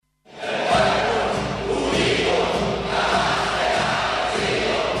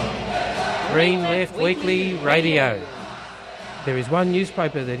Green Left Weekly Radio. There is one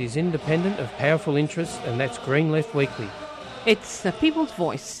newspaper that is independent of powerful interests, and that's Green Left Weekly. It's the people's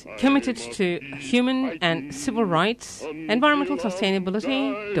voice, committed to human and civil rights, environmental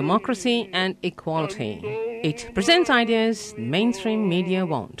sustainability, democracy and equality. It presents ideas mainstream media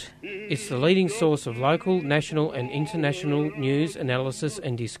won't. It's the leading source of local, national and international news, analysis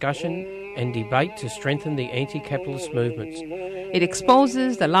and discussion and debate to strengthen the anti-capitalist movements. It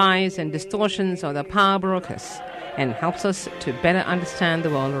exposes the lies and distortions of the power brokers and helps us to better understand the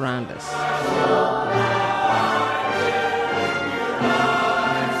world around us.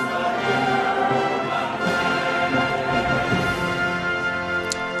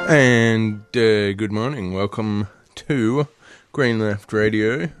 And good morning. Welcome to Green Left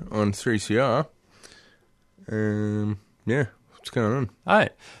Radio on 3CR. What's going on? Hi.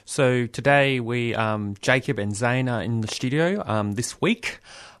 So today we, Jacob and Zane are in the studio this week.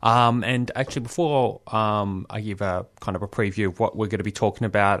 And actually before I give a kind of a preview of what we're going to be talking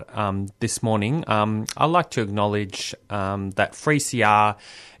about this morning, I'd like to acknowledge that 3CR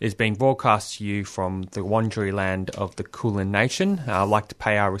is being broadcast to you from the Wurundjeri land of the Kulin Nation. I'd like to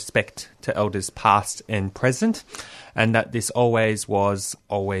pay our respect to elders past and present, and that this always was,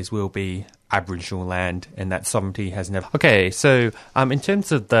 always will be Aboriginal land, and that sovereignty has never... Okay, so in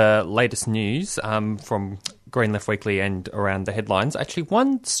terms of the latest news from Green Left Weekly and around the headlines, actually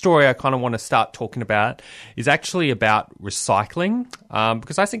one story I kind of want to start talking about is actually about recycling,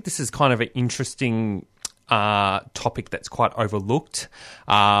 because I think this is kind of an interesting topic that's quite overlooked,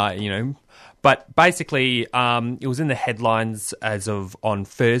 But basically, it was in the headlines as of on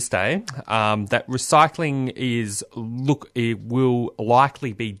Thursday that recycling it will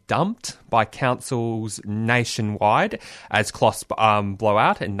likely be dumped by councils nationwide as cloths blow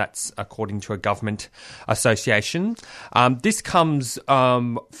out, and that's according to a government association. This comes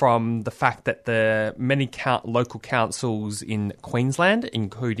from the fact that the many local councils in Queensland,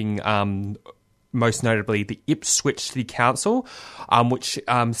 including most notably the Ipswich City Council, which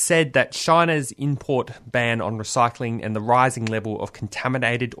said that China's import ban on recycling and the rising level of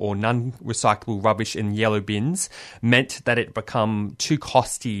contaminated or non-recyclable rubbish in yellow bins meant that it become too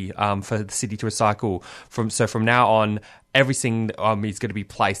costly for the city to recycle. From now on, everything is going to be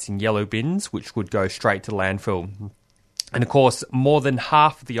placed in yellow bins, which would go straight to landfill. And of course, more than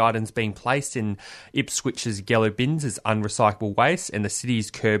half of the items being placed in Ipswich's yellow bins is unrecyclable waste, and the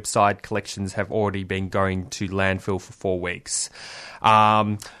city's curbside collections have already been going to landfill for 4 weeks.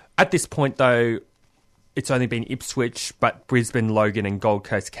 At this point, though, it's only been Ipswich, but Brisbane, Logan and Gold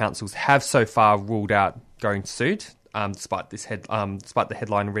Coast councils have so far ruled out going to suit, despite the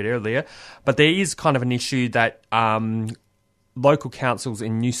headline I read earlier. But there is kind of an issue that local councils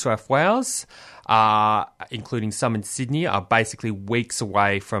in New South Wales, including some in Sydney, are basically weeks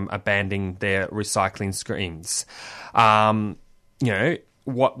away from abandoning their recycling schemes.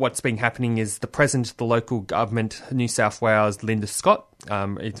 What's been happening is the president of the local government, New South Wales, Linda Scott,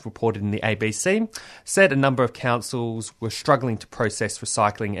 it's reported in the ABC, said a number of councils were struggling to process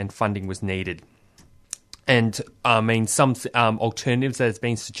recycling and funding was needed. And some alternatives that has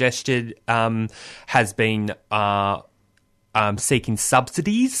been suggested has been seeking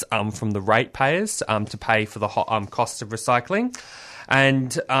subsidies from the ratepayers to pay for the cost of recycling.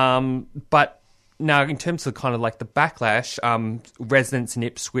 But now, in terms of kind of like the backlash, residents in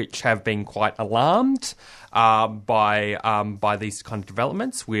Ipswich have been quite alarmed by these kind of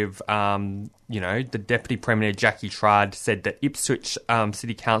developments. With the Deputy Premier Jackie Trad said that Ipswich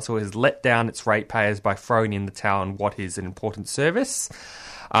City Council has let down its ratepayers by throwing in the towel on what is an important service.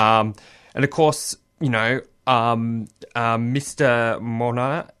 And of course, Mr.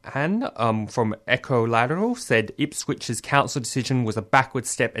 Monahan from Ecolateral said Ipswich's council decision was a backward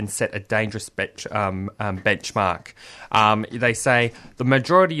step and set a dangerous benchmark. They say the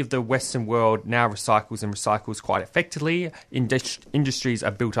majority of the Western world now recycles quite effectively. Industries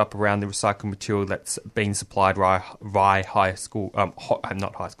are built up around the recycled material that's being supplied via household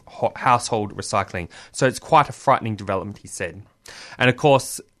recycling. So it's quite a frightening development, he said. And of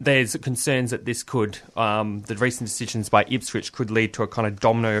course, there's concerns that this could, the recent decisions by Ipswich could lead to a kind of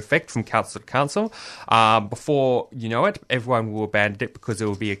domino effect from council to council. Before you know it, everyone will abandon it because it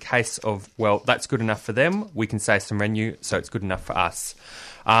will be a case of, well, that's good enough for them. We can save some revenue, so it's good enough for us.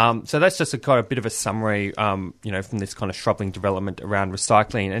 So that's just a kind of bit of a summary, from this kind of troubling development around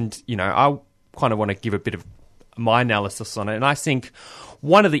recycling. And, I kind of want to give a bit of my analysis on it. And I think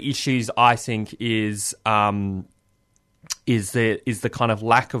one of the issues is the kind of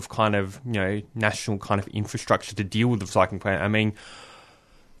lack of national kind of infrastructure to deal with the recycling plant. I mean,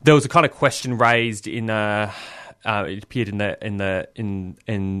 there was a kind of question raised in it appeared in the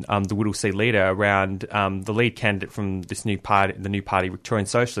Whittlesea Leader around the lead candidate from this new party, the new party, Victorian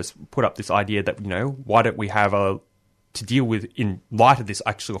Socialists, put up this idea that why don't we have to deal with, in light of this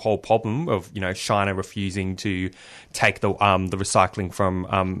actual whole problem of China refusing to take the recycling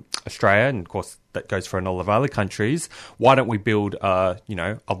from Australia, and of course that goes for a lot of other countries. Why don't we build a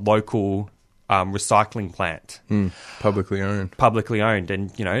local recycling plant, publicly owned,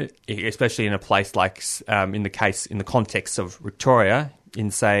 and especially in a place like in the context of Victoria, in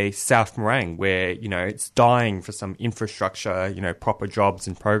say South Morang, where it's dying for some infrastructure, proper jobs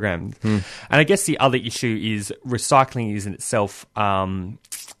and programs. And I guess the other issue is recycling is in itself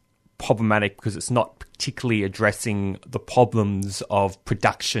problematic because it's not particularly addressing the problems of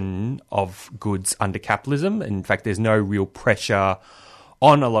production of goods under capitalism. In fact, there's no real pressure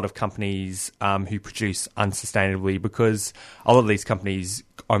on a lot of companies who produce unsustainably, because a lot of these companies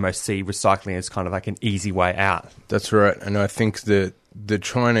almost see recycling as kind of like an easy way out. That's right. And I think that the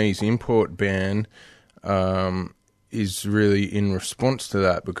Chinese import ban is really in response to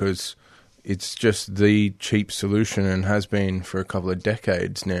that, because it's just the cheap solution and has been for a couple of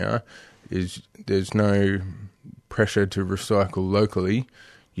decades now. There's no pressure to recycle locally.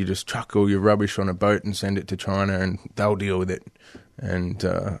 You just chuck all your rubbish on a boat and send it to China and they'll deal with it. And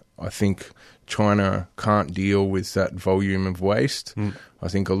I think China can't deal with that volume of waste. I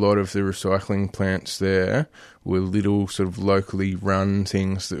think a lot of the recycling plants there were little sort of locally run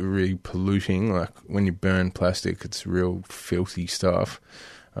things that were really polluting. Like when you burn plastic, it's real filthy stuff.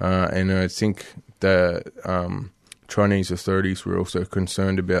 And I think the Chinese authorities were also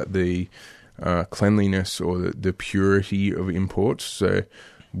concerned about the cleanliness or the purity of imports. So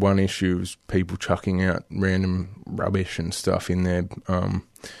one issue is people chucking out random rubbish and stuff in their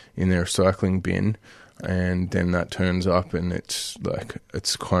recycling bin, and then that turns up and it's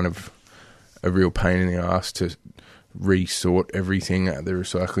kind of a real pain in the ass to re-sort everything at the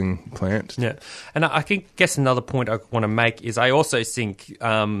recycling plant. Yeah, and I guess another point I want to make is I also think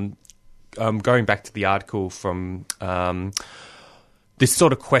going back to the article from this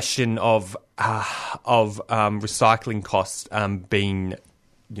sort of question of recycling costs being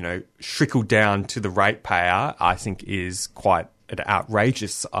trickled down to the ratepayer, I think is quite an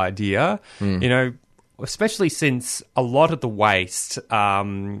outrageous idea. Especially since a lot of the waste,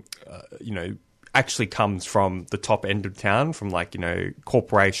 actually comes from the top end of town, from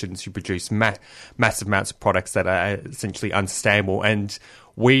corporations who produce massive amounts of products that are essentially unsustainable, and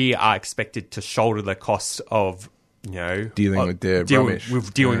we are expected to shoulder the cost of dealing with their rubbish.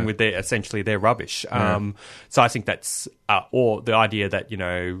 With essentially their rubbish. So I think that's or the idea that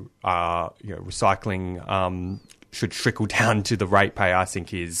recycling should trickle down to the ratepayer, I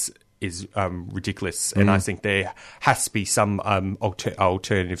think is ridiculous, and I think there has to be some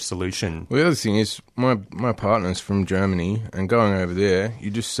alternative solution. Well, the other thing is my partner's from Germany, and going over there,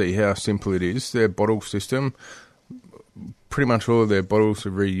 you just see how simple it is. Their bottle system, pretty much all of their bottles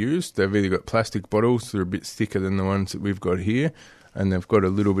are reused. They've either got plastic bottles that are a bit thicker than the ones that we've got here, and they've got a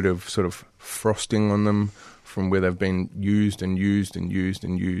little bit of sort of frosting on them from where they've been used and used and used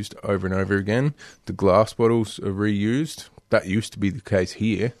and used over and over again. The glass bottles are reused. That used to be the case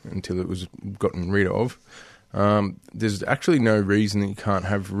here until it was gotten rid of. There's actually no reason that you can't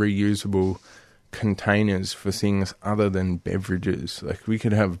have reusable containers for things other than beverages. Like we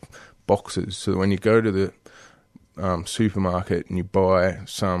could have boxes, so that when you go to the supermarket and you buy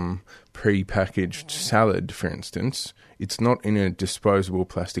some pre-packaged salad, for instance, it's not in a disposable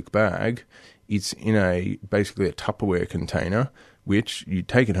plastic bag. It's in basically a Tupperware container, which you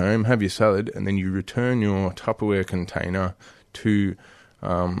take it home, have your salad, and then you return your Tupperware container to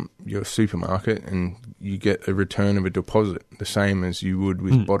your supermarket, and you get a return of a deposit, the same as you would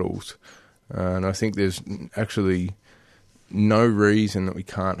with bottles. And I think there's actually no reason that we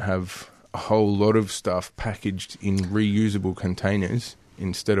can't have a whole lot of stuff packaged in reusable containers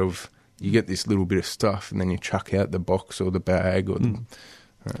instead of you get this little bit of stuff and then you chuck out the box or the bag or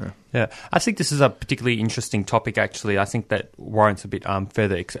Yeah, I think this is a particularly interesting topic, actually. I think that warrants a bit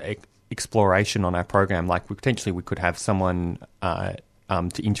further exploration on our program. Like, potentially we could have someone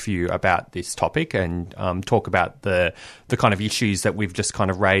to interview about this topic and talk about the kind of issues that we've just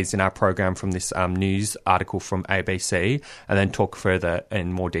kind of raised in our program from this news article from ABC, and then talk further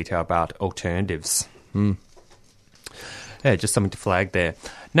in more detail about alternatives. Yeah, just something to flag there.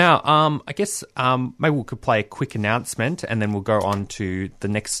 Now, I guess maybe we could play a quick announcement and then we'll go on to the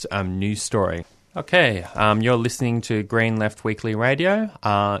next news story. Okay, you're listening to Green Left Weekly Radio.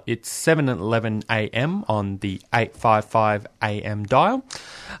 It's 7:11 a.m. on the 855 a.m. dial,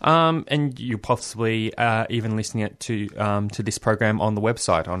 and you're possibly even listening to this program on the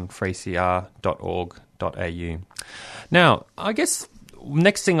website on 3cr.org.au. Now, I guess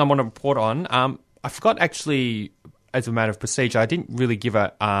next thing I want to report on, I forgot actually. As a matter of procedure, I didn't really give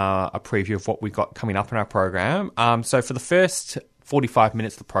a preview of what we got coming up in our program. So for the first 45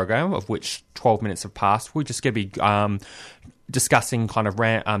 minutes of the program, of which 12 minutes have passed, we're just going to be discussing kind of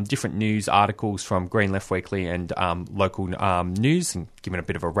different news articles from Green Left Weekly and local news, and giving a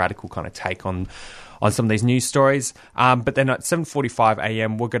bit of a radical kind of take on some of these news stories. But then at 7:45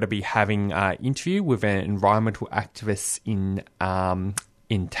 a.m, we're going to be having an interview with an environmental activist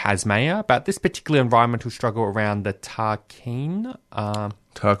in Tasmania about this particular environmental struggle around the Tarkine.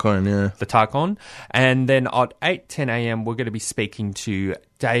 Tarkine, yeah. The Tarkine. And then at 8:10 a.m, we're going to be speaking to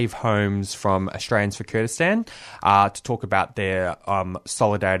Dave Holmes from Australians for Kurdistan to talk about their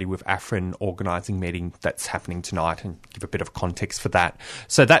Solidarity with Afrin organising meeting that's happening tonight, and give a bit of context for that.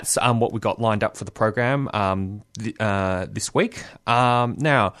 So that's what we got lined up for the program this week.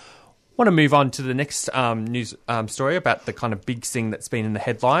 Now, I want to move on to the next news story about the kind of big thing that's been in the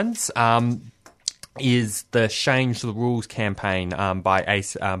headlines, is the Change the Rules campaign by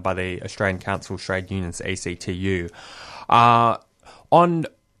the Australian Council of Trade Unions, ACTU.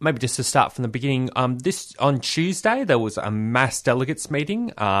 Maybe just to start from the beginning, on Tuesday there was a mass delegates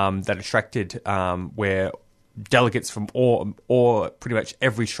meeting that attracted where delegates from or pretty much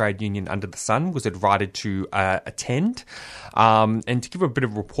every trade union under the sun was invited to attend. And to give a bit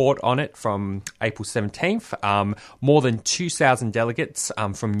of a report on it, from April 17th, more than 2,000 delegates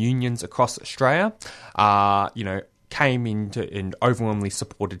from unions across Australia, came into and overwhelmingly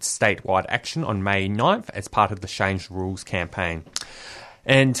supported statewide action on May 9th as part of the Change the Rules campaign.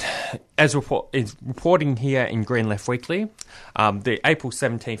 And as reporting here in Green Left Weekly, the April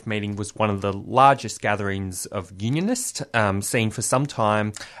 17th meeting was one of the largest gatherings of unionists seen for some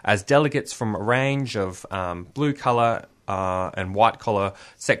time, as delegates from a range of blue-collar and white-collar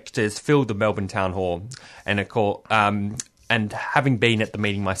sectors filled the Melbourne Town Hall. And having been at the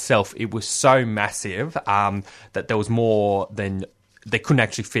meeting myself, it was so massive that there was more than... They couldn't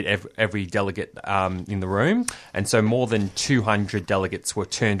actually fit every delegate in the room, and so more than 200 delegates were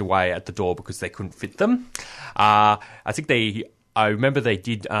turned away at the door because they couldn't fit them. I remember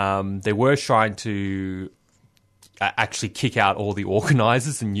they were trying to actually kick out all the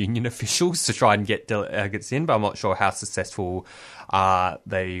organisers and union officials to try and get delegates in, but I'm not sure how successful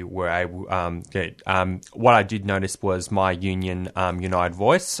they were able to get. What I did notice was my union, United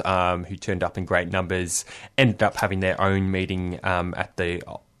Voice, who turned up in great numbers, ended up having their own meeting at their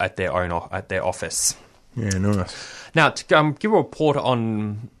office. Yeah, nice. Now, to give a report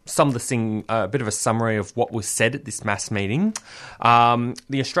on some of the a bit of a summary of what was said at this mass meeting,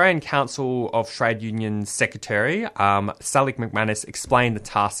 the Australian Council of Trade Unions Secretary, Sally McManus, explained the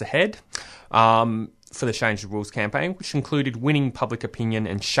tasks ahead for the Change the Rules campaign, which included winning public opinion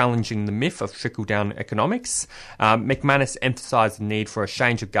and challenging the myth of trickle-down economics. McManus emphasised the need for a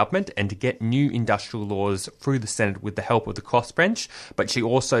change of government and to get new industrial laws through the Senate with the help of the crossbench, but she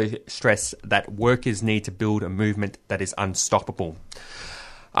also stressed that workers need to build a movement that is unstoppable.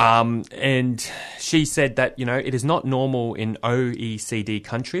 And she said that, it is not normal in OECD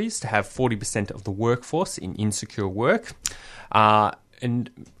countries to have 40% of the workforce in insecure work.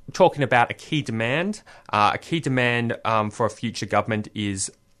 And talking about a key demand for a future government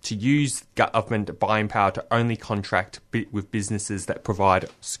is to use government buying power to only contract with businesses that provide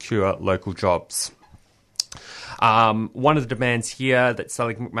secure local jobs. One of the demands here that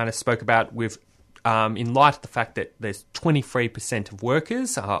Sally McManus spoke about in light of the fact that there's 23% of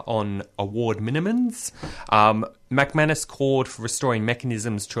workers on award minimums, McManus called for restoring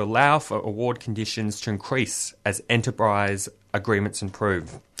mechanisms to allow for award conditions to increase as enterprise agreements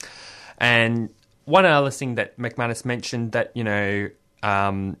improve. And one other thing that McManus mentioned, that,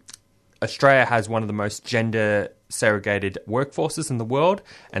 Australia has one of the most gender segregated workforces in the world,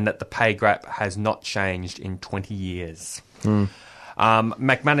 and that the pay gap has not changed in 20 years.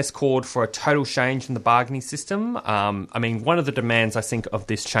 McManus called for a total change in the bargaining system. One of the demands, I think, of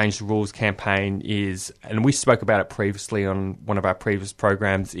this Change the Rules campaign is, and we spoke about it previously on one of our previous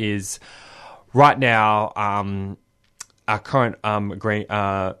programs, is right now our current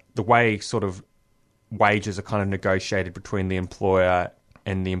the way sort of wages are kind of negotiated between the employer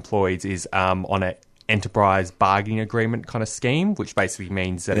and the employees is on an enterprise bargaining agreement kind of scheme, which basically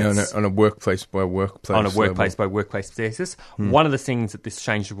means that it's on a workplace by workplace basis. One of the things that this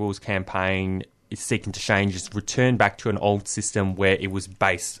Change the Rules campaign is seeking to change is return back to an old system where it was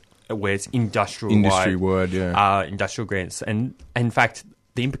based where it's industry Industry-wide, yeah. Industrial grants. And in fact,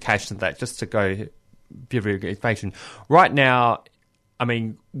 the implication of that, just to go give you information, right now, I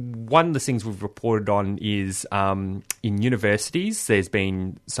mean, one of the things we've reported on is in universities, there's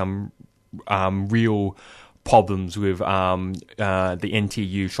been some real problems with the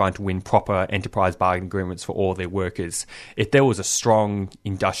NTU trying to win proper enterprise bargaining agreements for all their workers. If there was a strong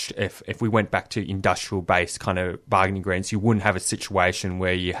if we went back to industrial-based kind of bargaining agreements, you wouldn't have a situation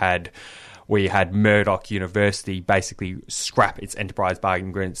where you had Murdoch University basically scrap its enterprise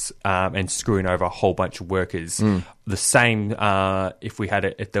bargaining agreements and screwing over a whole bunch of workers. The same if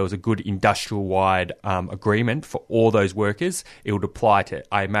there was a good industrial-wide agreement for all those workers, it would apply to.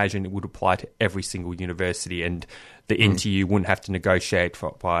 I imagine it would apply to every single university, and the NTU wouldn't have to negotiate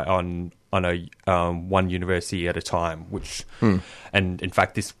on one university at a time. And in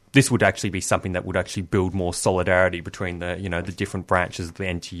fact, this would actually be something that would actually build more solidarity between the different branches of the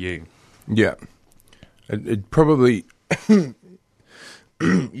NTU. Yeah, it probably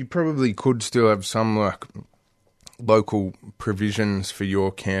you probably could still have some like local provisions for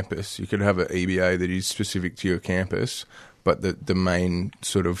your campus. You could have an EBA that is specific to your campus, but the main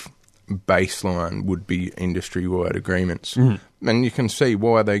sort of baseline would be industry-wide agreements. And you can see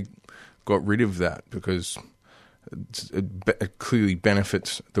why they got rid of that, because it clearly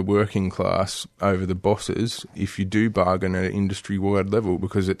benefits the working class over the bosses if you do bargain at an industry-wide level,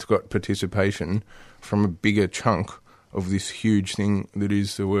 because it's got participation from a bigger chunk of this huge thing that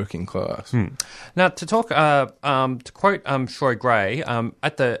is the working class. Now, to talk, to quote Troy Gray,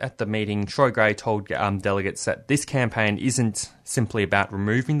 at the meeting, Troy Gray told delegates that this campaign isn't simply about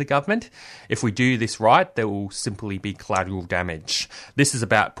removing the government. If we do this right, there will simply be collateral damage. This is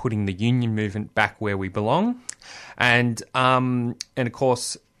about putting the union movement back where we belong. And of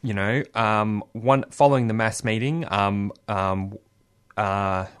course, following the mass meeting,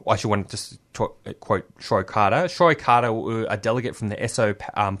 I actually wanted to quote Troy Carter. Troy Carter, a delegate from the Esso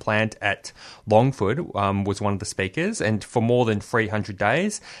plant at Longford, was one of the speakers. And for more than 300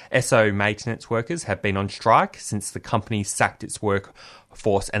 days, Esso maintenance workers have been on strike since the company sacked its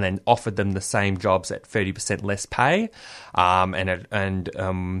workforce and then offered them the same jobs at 30% less pay.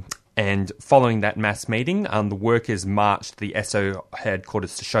 And following that mass meeting, the workers marched to the Esso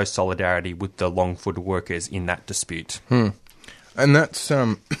headquarters to show solidarity with the Longford workers in that dispute. And that's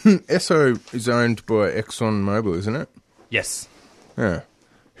Esso is owned by ExxonMobil, isn't it? Yes. Yeah.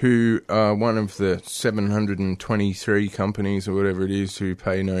 Who are one of the 723 companies or whatever it is who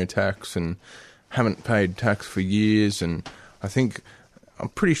pay no tax and haven't paid tax for years. And I'm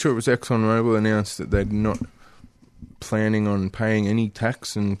pretty sure it was ExxonMobil announced that they're not planning on paying any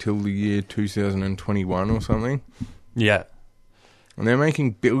tax until the year 2021 or something. Yeah. And they're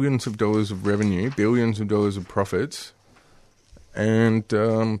making billions of dollars of revenue, billions of dollars of profits. And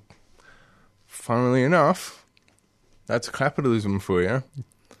funnily enough, that's capitalism for you.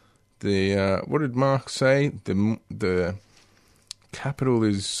 What did Marx say? The capital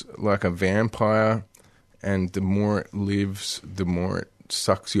is like a vampire, and the more it lives, the more it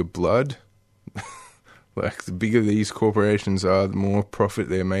sucks your blood. Like, the bigger these corporations are, the more profit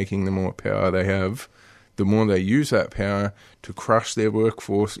they're making, the more power they have. The more they use that power to crush their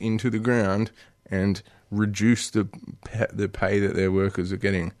workforce into the ground and reduce the pay that their workers are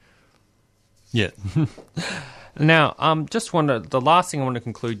getting. Yeah. Now, the last thing I want to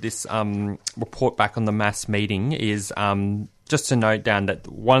conclude this report back on the mass meeting is just to note down that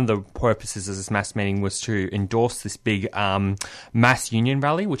one of the purposes of this mass meeting was to endorse this big mass union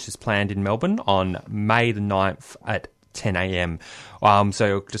rally, which is planned in Melbourne on May the 9th at 10 a.m.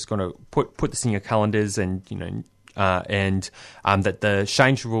 So just going to put this in your calendars, and that the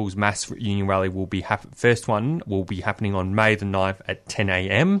Change the Rules mass union rally will be first one will be happening on May the 9th at 10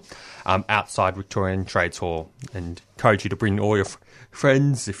 a.m. Outside Victorian Trades Hall, and encourage you to bring all your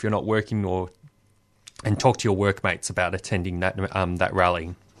friends if you're not working, and talk to your workmates about attending that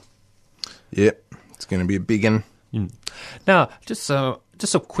rally. Yep, it's going to be a big one. Now, just a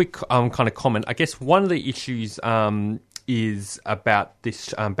quick kind of comment. I guess one of the issues is about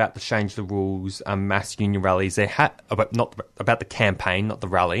this, about the Change the Rules mass union rallies. Not about the campaign, not the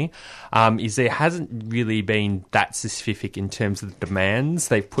rally. Is there hasn't really been that specific in terms of the demands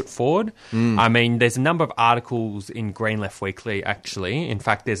they've put forward. I mean, there's a number of articles in Green Left Weekly. Actually, in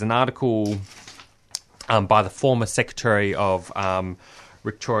fact, there's an article by the former Secretary of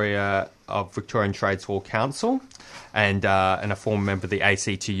Victorian Trades Hall Council and a former member of the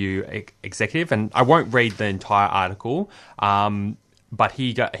ACTU executive. And I won't read the entire article, but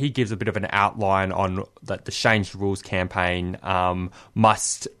he gives a bit of an outline on that the Change the Rules campaign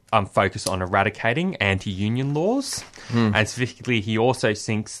must focus on eradicating anti-union laws, and specifically, he also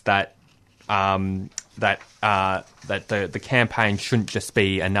thinks that that the campaign shouldn't just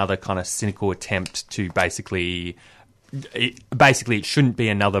be another kind of cynical attempt to basically it shouldn't be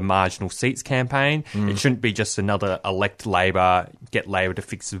another marginal seats campaign. It shouldn't be just another elect Labor, get Labor to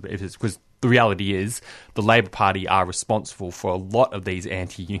fix it, because the reality is the Labor Party are responsible for a lot of these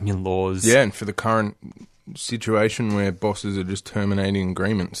anti-union laws. Yeah, and for the current situation where bosses are just terminating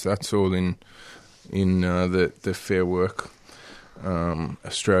agreements, that's all in the Fair Work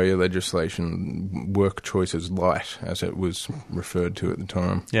Australia legislation, Work Choices Light, as it was referred to at the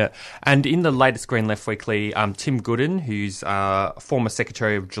time. Yeah, and in the latest Green Left Weekly, Tim Gooden, who's former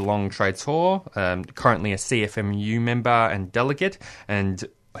Secretary of Geelong Trades Hall, currently a CFMU member and delegate, and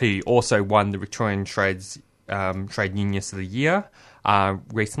he also won the Victorian Trade Unionist of the Year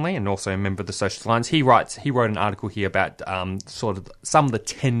recently, and also a member of the Social Alliance. He wrote an article here about sort of some of the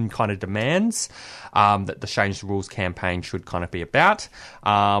 10 kind of demands that the Change the Rules campaign should kind of be about.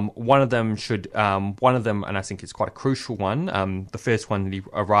 One of them, and I think it's quite a crucial one. The first one that he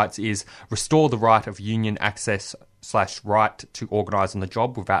writes is restore the right of union access / right to organise on the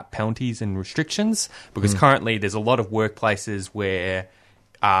job without penalties and restrictions, because currently there's a lot of workplaces where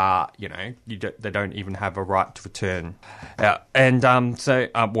they don't even have a right to return. The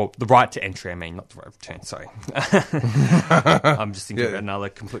right to entry, not the right to return, sorry. I'm just thinking of another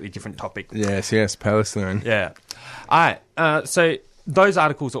completely different topic. Yes, Palestine. Yeah. All right, so those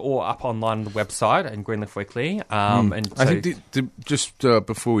articles are all up online on the website and Green Left Weekly. And so, I think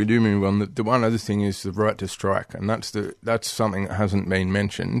before we do move on, the one other thing is the right to strike, and that's something that hasn't been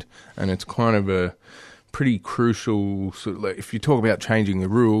mentioned, and it's kind of a pretty crucial, sort of like, if you talk about changing the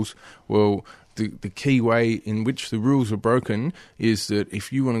rules, well, the key way in which the rules are broken is that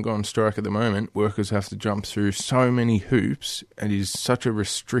if you want to go on strike at the moment, workers have to jump through so many hoops. It is such a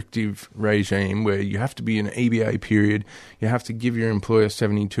restrictive regime where you have to be in an EBA period, you have to give your employer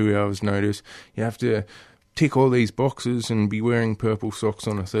 72 hours notice, you have to tick all these boxes and be wearing purple socks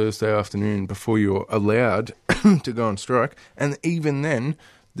on a Thursday afternoon before you're allowed to go on strike. And even then,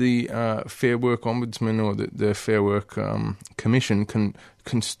 the Fair Work Ombudsman or the Fair Work Commission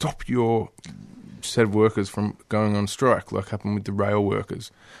can stop your set of workers from going on strike, like happened with the rail workers.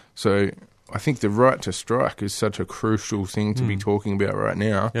 So I think the right to strike is such a crucial thing to be talking about right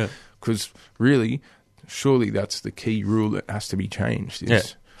now, because really, surely that's the key rule that has to be changed.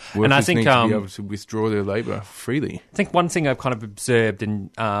 Workers and I think need to be able to withdraw their labour freely. I think one thing I've kind of observed,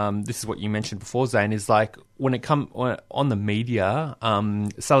 and this is what you mentioned before, Zane, is like when it comes on the media,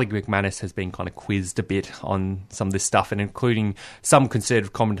 Sally McManus has been kind of quizzed a bit on some of this stuff, and including some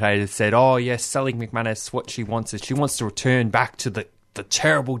Conservative commentators said, "Oh yes, Sally McManus, what she wants is she wants to return back to the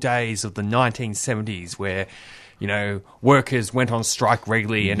terrible days of the 1970s where workers went on strike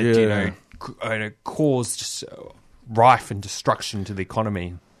regularly and it caused just rife and destruction to the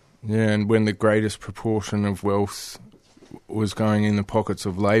economy." Yeah, and when the greatest proportion of wealth was going in the pockets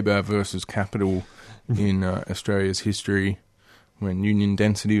of labour versus capital in Australia's history, when union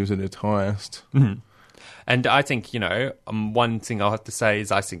density was at its highest. And I think, one thing I'll have to say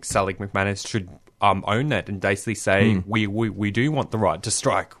is I think Sally McManus should own that and basically say we do want the right to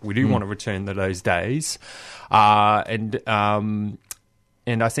strike. We do want to return to those days. And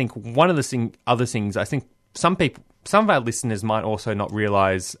I think one of the other things, I think some of our listeners might also not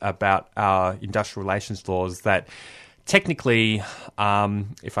realise about our industrial relations laws that technically,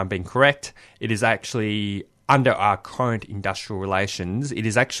 if I'm being correct, it is actually, under our current industrial relations, it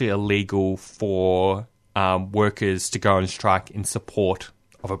is actually illegal for workers to go on strike in support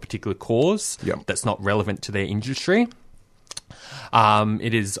of a particular cause that's not relevant to their industry.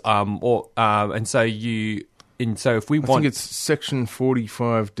 It is, and so if we want... I think it's Section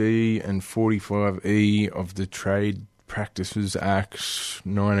 45D and 45E of the Trade Practices Act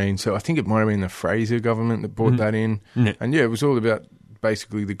 19. So I think it might have been the Fraser government that brought that in. And it was all about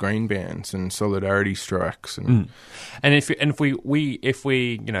basically the green bans and solidarity strikes. And a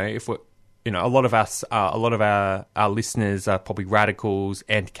lot of us, a lot of our listeners are probably radicals,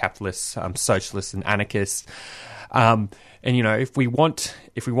 anti-capitalists, socialists, and anarchists. And if we want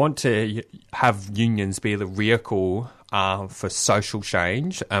to have unions be the vehicle for social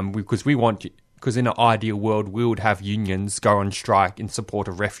change, because in an ideal world we would have unions go on strike in support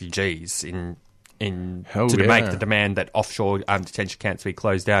of refugees to make the demand that offshore detention camps be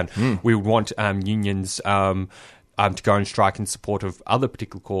closed down. We would want unions to go on strike in support of other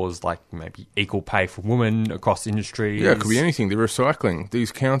particular causes, like maybe equal pay for women across industries. Yeah, it could be anything. They're recycling.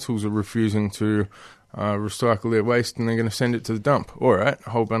 These councils are refusing to recycle their waste, and they're going to send it to the dump. All right,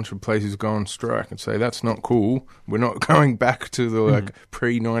 a whole bunch of places go on strike and say, that's not cool. We're not going back to the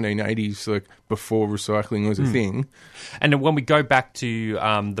pre-1980s, like before recycling was a thing. And when we go back to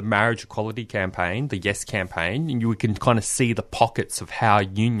the marriage equality campaign, the Yes campaign, you can kind of see the pockets of how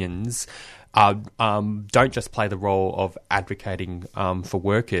unions don't just play the role of advocating for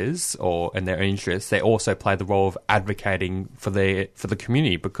workers and their interests. They also play the role of advocating for the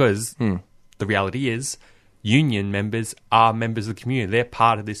community, because the reality is union members are members of the community. They're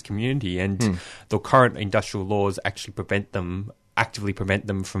part of this community, and the current industrial laws actually actively prevent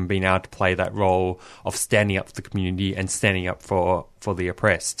them from being able to play that role of standing up for the community and standing up for the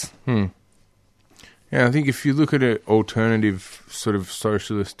oppressed. Yeah, I think if you look at an alternative sort of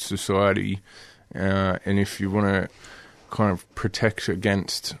socialist society, and if you want to kind of protect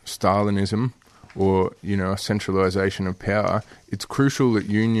against Stalinism or, a centralisation of power, it's crucial that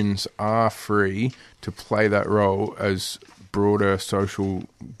unions are free to play that role as broader social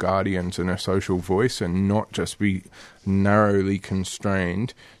guardians and a social voice, and not just be narrowly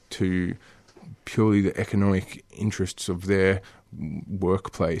constrained to purely the economic interests of their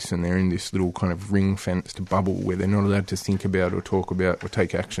workplace, and they're in this little kind of ring-fenced bubble where they're not allowed to think about or talk about or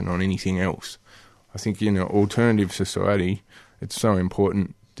take action on anything else. I think in an alternative society, it's so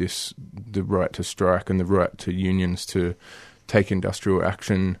important, the right to strike and the right to unions to take industrial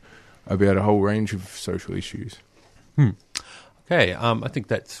action about a whole range of social issues. Okay, I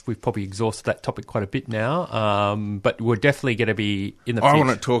think we've probably exhausted that topic quite a bit now, but we're definitely going to be in the future. I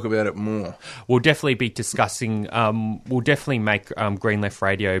want to talk about it more. We'll definitely be discussing, we'll definitely make Green Left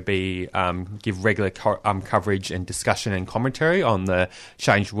Radio give regular coverage and discussion and commentary on the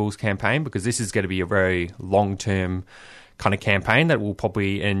Change Rules campaign, because this is going to be a very long-term kind of campaign that will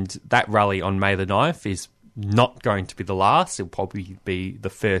probably, and that rally on May the 9th is not going to be the last. It'll probably be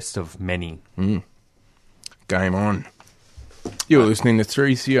the first of many. Game on. You're listening to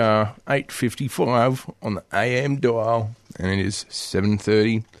 3CR 855 on the AM dial, and it is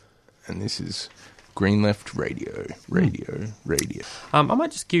 7:30, and this is Green Left Radio. I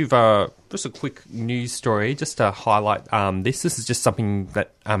might just give just a quick news story just to highlight this. This is just something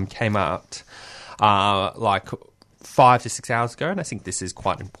that came out like 5 to 6 hours ago, and I think this is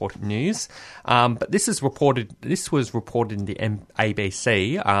quite important news. But this was reported in the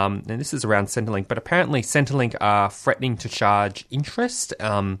ABC, and this is around Centrelink. But apparently Centrelink are threatening to charge interest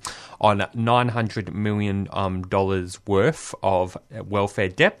on $900 million worth of welfare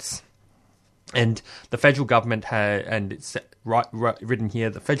debts. And the federal government and it's written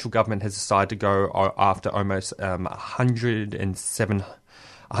here, the federal government has decided to go after almost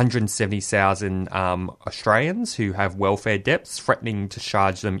 170,000 Australians who have welfare debts, threatening to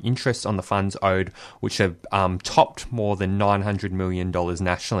charge them interest on the funds owed, which have topped more than $900 million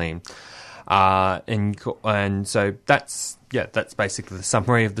nationally. And so that's basically the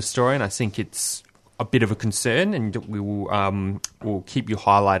summary of the story, and I think it's a bit of a concern, and we will we'll keep you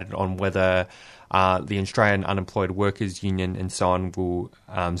highlighted on whether the Australian Unemployed Workers Union and so on will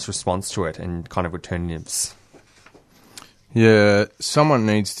respond to it and kind of alternatives. Yeah, someone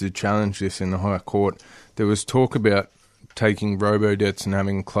needs to challenge this in the High Court. There was talk about taking robo-debts and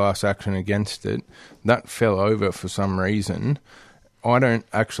having class action against it. That fell over for some reason. I don't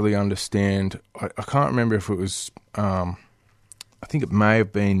actually understand. I can't remember if it was... I think it may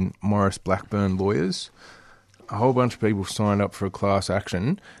have been Maurice Blackburn lawyers. A whole bunch of people signed up for a class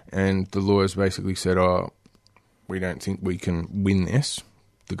action, and the lawyers basically said, we don't think we can win this.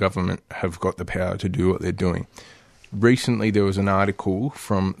 The government have got the power to do what they're doing. Recently, there was an article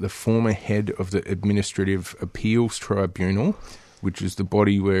from the former head of the Administrative Appeals Tribunal, which is the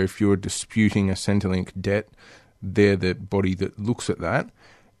body where if you're disputing a Centrelink debt, they're the body that looks at that.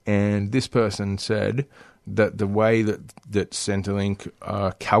 And this person said that the way that Centrelink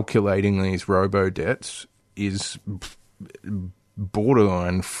are calculating these robo-debts is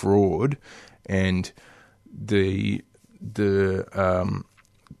borderline fraud, and the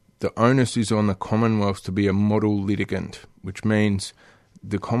onus is on the Commonwealth to be a model litigant, which means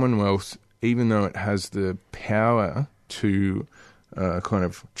the Commonwealth, even though it has the power to kind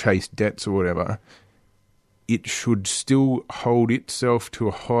of chase debts or whatever, it should still hold itself to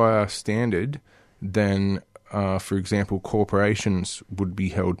a higher standard than, for example, corporations would be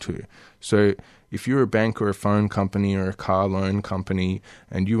held to. So if you're a bank or a phone company or a car loan company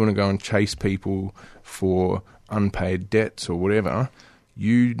and you want to go and chase people for unpaid debts or whatever,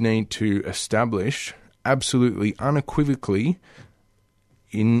 you need to establish absolutely unequivocally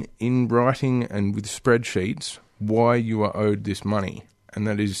in writing and with spreadsheets why you are owed this money, and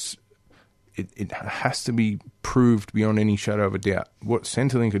that is, it has to be proved beyond any shadow of a doubt. What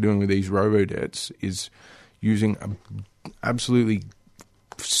Centrelink are doing with these robo-debts is using an absolutely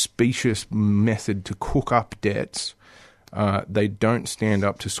specious method to cook up debts. They don't stand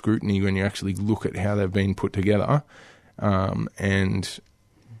up to scrutiny when you actually look at how they've been put together. And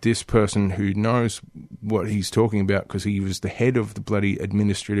this person who knows what he's talking about, because he was the head of the bloody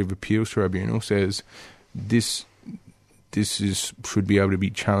Administrative Appeals Tribunal, says this should be able to be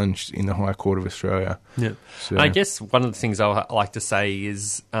challenged in the High Court of Australia. Yeah. So, I guess one of the things I like to say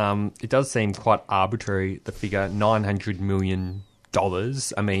is it does seem quite arbitrary, the figure $900 million.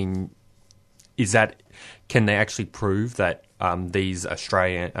 I mean, can they actually prove that these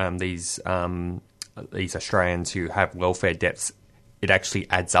Australians who have welfare debts, it actually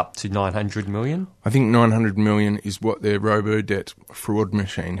adds up to 900 million? I think 900 million is what their robo-debt fraud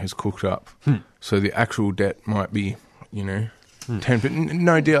machine has cooked up. So the actual debt might be, 10. But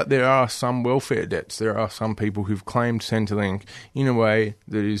no doubt there are some welfare debts. There are some people who've claimed Centrelink in a way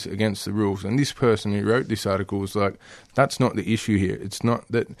that is against the rules. And this person who wrote this article was like, that's not the issue here. It's not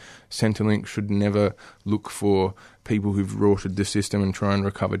that Centrelink should never look for people who've rorted the system and try and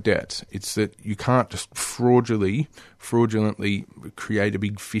recover debts. It's that you can't just fraudulently create a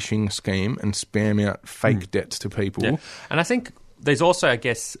big phishing scheme and spam out fake debts to people. Yeah. And I think there's also, I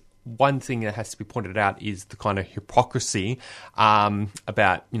guess, one thing that has to be pointed out is the kind of hypocrisy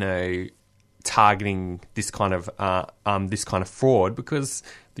about, targeting this kind of fraud, because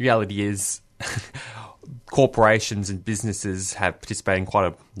the reality is corporations and businesses have participated in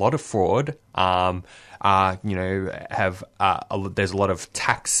quite a lot of fraud. There's a lot of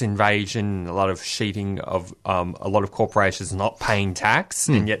tax invasion, a lot of cheating of a lot of corporations not paying tax,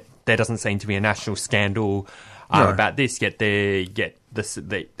 and yet there doesn't seem to be a national scandal about this. Yet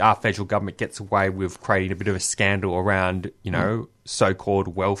our federal government gets away with creating a bit of a scandal around,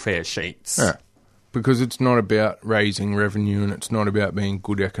 so-called welfare sheets. Yeah. Because it's not about raising revenue and it's not about being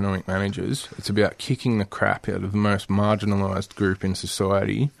good economic managers. It's about kicking the crap out of the most marginalised group in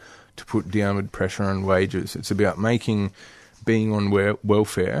society to put downward pressure on wages. It's about making being on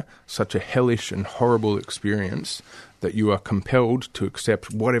welfare such a hellish and horrible experience that you are compelled to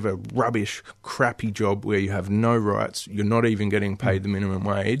accept whatever rubbish, crappy job where you have no rights, you're not even getting paid the minimum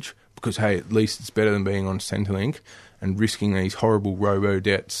wage, because, hey, at least it's better than being on Centrelink and risking these horrible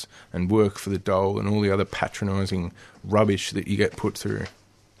robo-debts and work for the dole and all the other patronising rubbish that you get put through.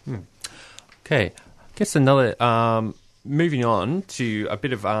 Okay. I guess another... moving on to a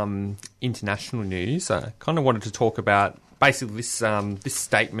bit of international news, I kind of wanted to talk about basically this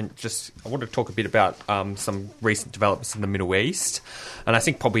statement. I want to talk a bit about some recent developments in the Middle East, and I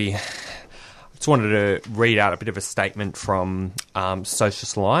think probably just wanted to read out a bit of a statement from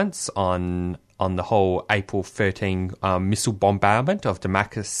Socialist Alliance on the whole April 13 missile bombardment of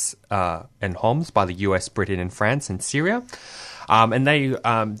Damascus and Homs by the US, Britain, and France in Syria. And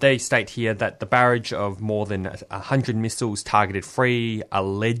they state here that the barrage of more than 100 missiles targeted three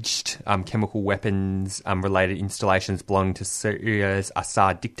alleged chemical weapons related installations belonging to Syria's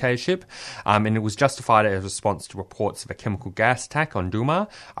Assad dictatorship, and it was justified as a response to reports of a chemical gas attack on Douma,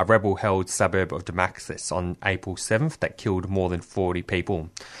 a rebel-held suburb of Damascus, on April 7th that killed more than 40 people.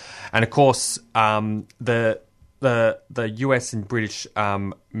 And of course, the US and British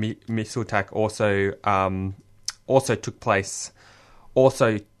missile attack also took place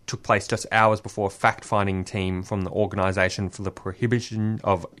just hours before a fact-finding team from the Organisation for the Prohibition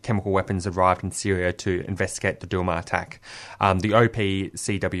of Chemical Weapons arrived in Syria to investigate the Douma attack. The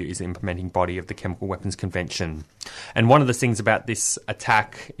OPCW is the implementing body of the Chemical Weapons Convention. And one of the things about this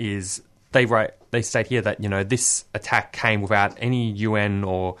attack is they state here that, this attack came without any UN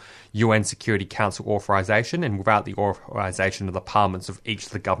or UN Security Council authorisation and without the authorisation of the parliaments of each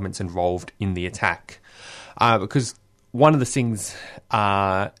of the governments involved in the attack. Because one of the things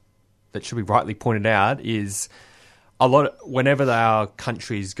that should be rightly pointed out is whenever our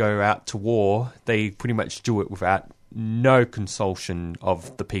countries go out to war, they pretty much do it without no consultation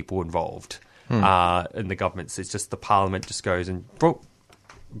of the people involved in the governments. It's just the parliament just goes and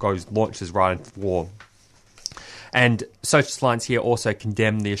launches right into war. And Socialist Alliance here also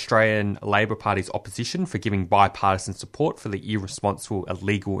condemned the Australian Labor Party's opposition for giving bipartisan support for the irresponsible,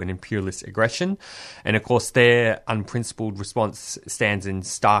 illegal and imperialist aggression. And of course, their unprincipled response stands in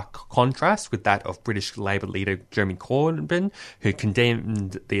stark contrast with that of British Labor leader Jeremy Corbyn, who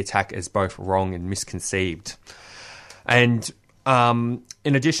condemned the attack as both wrong and misconceived. And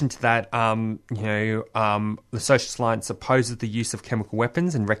in addition to that, the Socialist Alliance opposes the use of chemical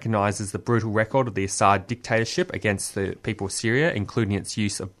weapons and recognises the brutal record of the Assad dictatorship against the people of Syria, including its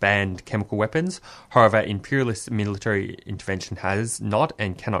use of banned chemical weapons. However, imperialist military intervention has not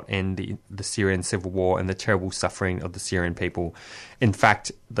and cannot end the Syrian civil war and the terrible suffering of the Syrian people. In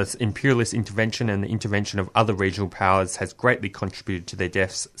fact, the imperialist intervention and the intervention of other regional powers has greatly contributed to their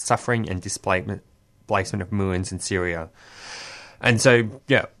deaths, suffering and displacement of millions in Syria. And so,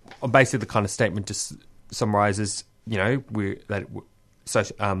 basically the kind of statement just summarises, that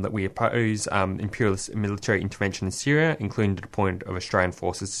we oppose imperialist military intervention in Syria, including the deployment of Australian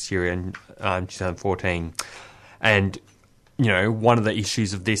forces to Syria in 2014. And, one of the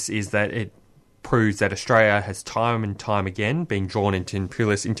issues of this is that it proves that Australia has time and time again been drawn into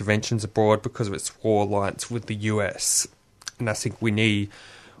imperialist interventions abroad because of its war alliance with the US. And I think we need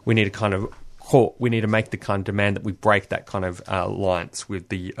to make the kind of demand that we break that kind of alliance with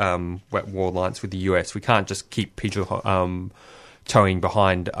the war alliance with the US. We can't just keep towing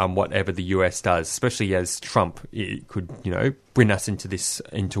behind whatever the US does, especially as Trump could, bring us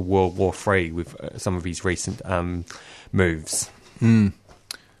into World War III with some of his recent moves. And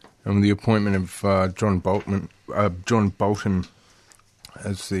the appointment of John Bolton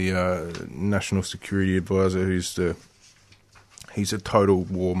as the National Security Advisor, he's a total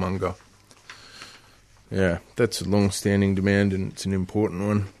warmonger. Yeah, that's a long-standing demand, and it's an important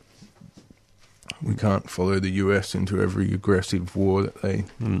one. We can't follow the US into every aggressive war that they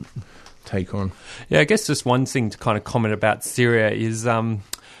take on. Yeah, I guess just one thing to kind of comment about Syria is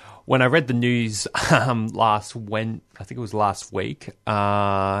when I read the news last week,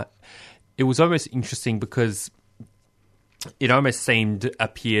 it was almost interesting because it almost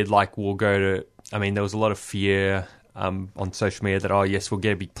appeared like we'll go to... I mean, there was a lot of fear on social media that, we're going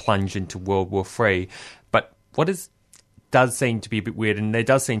to be plunged into World War III. But does seem to be a bit weird, and there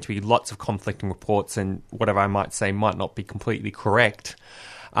does seem to be lots of conflicting reports, and whatever I might say might not be completely correct.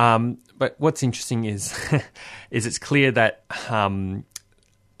 But what's interesting is it's clear that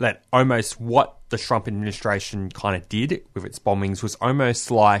that almost what the Trump administration kind of did with its bombings was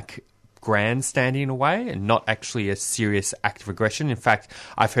almost like grandstanding in a way and not actually a serious act of aggression. In fact,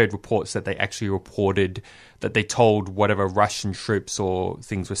 I've heard reports that they actually reported that they told whatever Russian troops or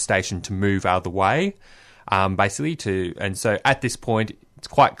things were stationed to move out of the way, and so at this point, it's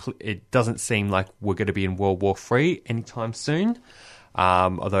it doesn't seem like we're going to be in World War III anytime soon.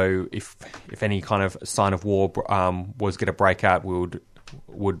 Although if any kind of sign of war was going to break out, we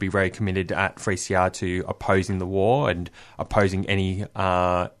would be very committed at 3CR to opposing the war and opposing any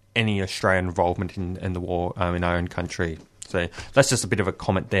Australian involvement in the war in our own country. So that's just a bit of a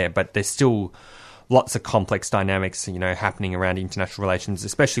comment there, but there's still lots of complex dynamics, happening around international relations,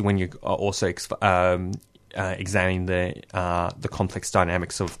 especially when you're also examining the complex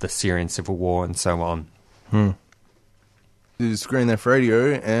dynamics of the Syrian civil war and so on. This is Green Left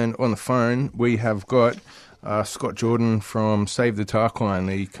Radio, and on the phone we have got Scott Jordan from Save the Tarkine,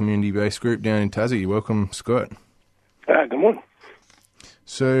 the community-based group down in Tassie. Welcome, Scott. Good morning.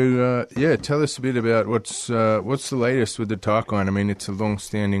 So, tell us a bit about what's the latest with the Tarkine. I mean, it's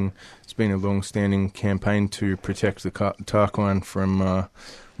been a long-standing campaign to protect the Tarkine from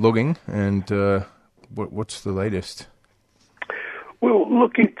logging, and what's the latest? Well,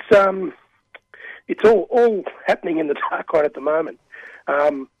 look, it's all happening in the Tarkine at the moment.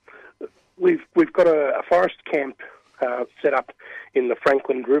 We've got a forest camp set up in the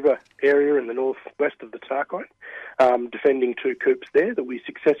Franklin River area in the northwest of the Tarkine, defending 2 coops there that we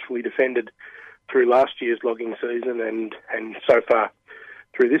successfully defended through last year's logging season and so far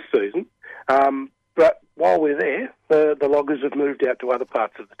through this season. But while we're there, the loggers have moved out to other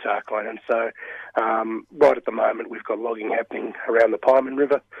parts of the Tarkine, and so right at the moment we've got logging happening around the Pieman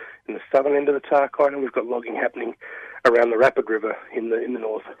River in the southern end of the Tarkine, and we've got logging happening around the Rapid River in the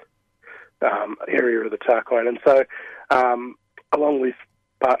north area of the Tarkine. And so along with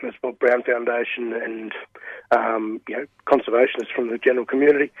partners, Bob Brown Foundation and conservationists from the general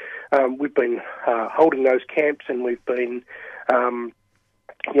community, we've been holding those camps, and we've been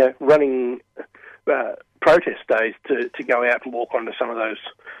running protest days to go out and walk onto some of those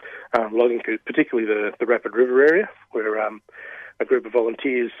logging coops, particularly the Rapid River area, where a group of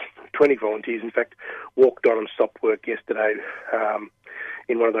volunteers, 20 volunteers in fact, walked on and stopped work yesterday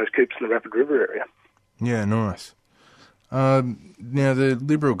in one of those coops in the Rapid River area. Yeah, nice. Now, the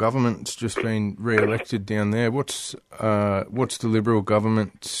Liberal government's just been re-elected down there. What's the Liberal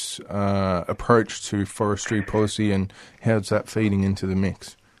government's approach to forestry policy, and how's that feeding into the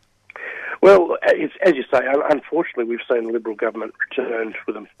mix? Well, as you say, unfortunately, we've seen the Liberal government returned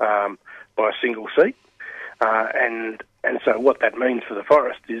with them by a single seat, and And so what that means for the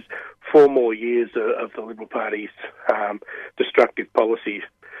forest is 4 more years of the Liberal Party's destructive policies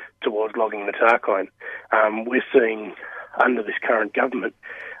towards logging the Tarkine. We're seeing, under this current government,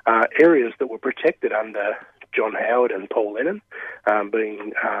 areas that were protected under John Howard and Paul Lennon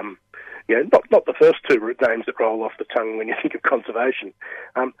being... not the first two names that roll off the tongue when you think of conservation,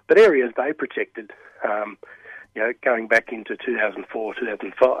 but areas they protected, going back into 2004,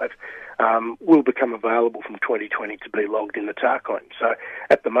 2005, will become available from 2020 to be logged in the Tarkine. So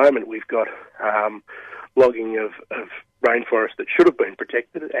at the moment we've got logging of rainforest that should have been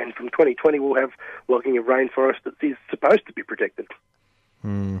protected, and from 2020 we'll have logging of rainforest that is supposed to be protected.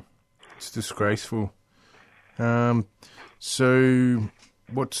 It's disgraceful. So...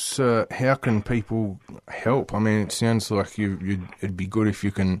 how can people help? I mean, it sounds like it'd be good if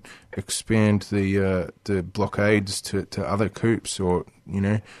you can expand the blockades to other coops, or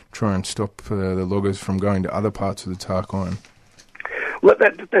try and stop the loggers from going to other parts of the Tarkine. Well,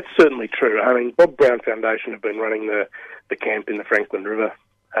 that's certainly true. I mean, Bob Brown Foundation have been running the camp in the Franklin River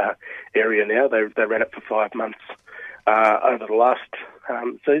area now. They ran it for 5 months over the last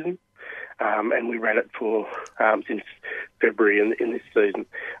season. And we ran it for since February in this season.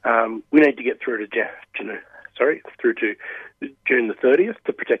 We need to get through to June the 30th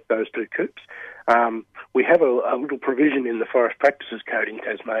to protect those 2 coops. We have a little provision in the Forest Practices Code in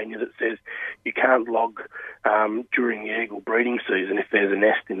Tasmania that says you can't log during the eagle breeding season if there's a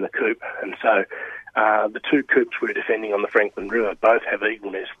nest in the coop. And so the 2 coops we're defending on the Franklin River both have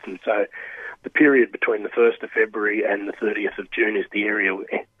eagle nests. And so the period between the 1st of February and the 30th of June is the area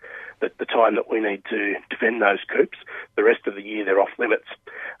the time that we need to defend those coops. The rest of the year they're off limits.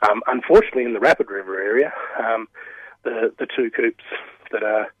 Unfortunately, in the Rapid River area, the 2 coops that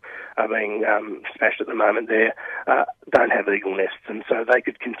are being smashed at the moment there don't have eagle nests, and so they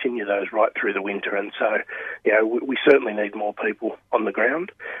could continue those right through the winter. And so, we certainly need more people on the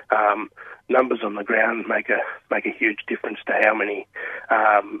ground. Numbers on the ground make a huge difference to how many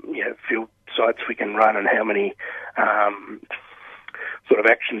field sites we can run and how many sort of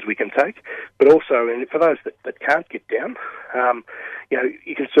actions we can take, but also, and for those that can't get down,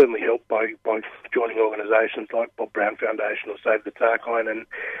 you can certainly help by joining organisations like Bob Brown Foundation or Save the Tarkine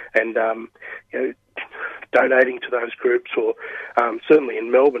and donating to those groups. Or certainly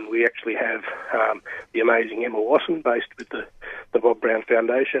in Melbourne, we actually have the amazing Emma Wasson, based with the Bob Brown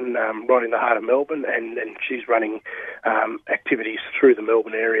Foundation, right in the heart of Melbourne, and she's running activities through the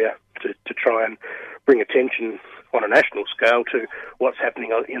Melbourne area to try and bring attention on a national scale to what's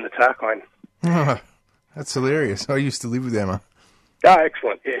happening in the Tarkine. Oh, that's hilarious. I used to live with Emma. Oh,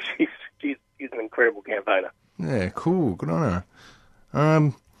 excellent. Yeah, she's an incredible campaigner. Yeah, cool. Good on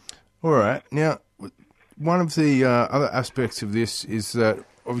her. All right. Now, one of the other aspects of this is that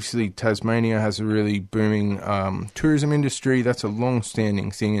obviously Tasmania has a really booming tourism industry. That's a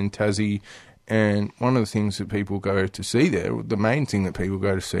long-standing thing in Tassie. And one of the things that people go to see there, the main thing that people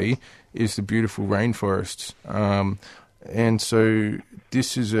go to see, is the beautiful rainforests. And so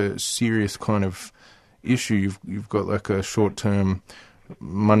this is a serious kind of issue. You've got like a short-term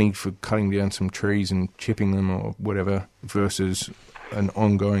money for cutting down some trees and chipping them or whatever versus an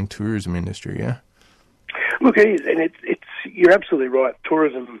ongoing tourism industry, yeah? Look, it is, and it's you're absolutely right.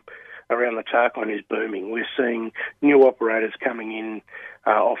 Tourism around the Tarkine is booming. We're seeing new operators coming in,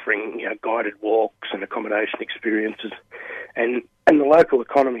 offering guided walks and accommodation experiences, and the local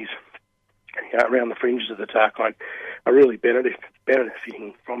economies around the fringes of the Tarkine are really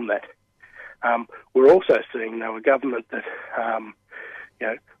benefiting from that. We're also seeing, a government that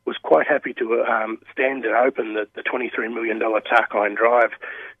was quite happy to stand and open the $23 million Tarkine Drive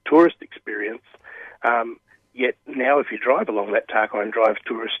tourist experience. Yet now, if you drive along that Tarkine Drive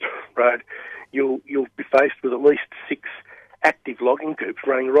tourist road, you'll be faced with at least 6 active logging coops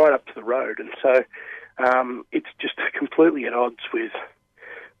running right up to the road, and so it's just completely at odds with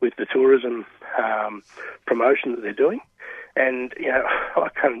the tourism promotion that they're doing. And I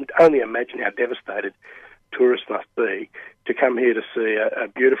can only imagine how devastated tourists must be to come here to see a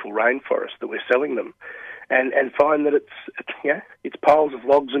beautiful rainforest that we're selling them, and find that it's piles of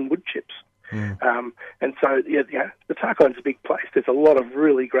logs and wood chips. Mm. And so the Tarkine's a big place. There's a lot of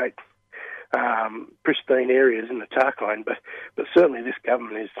really great pristine areas in the Tarkine, but certainly this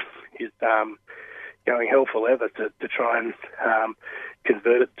government is going hell for leather to try and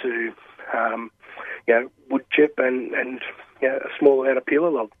convert it to wood chip and a small amount of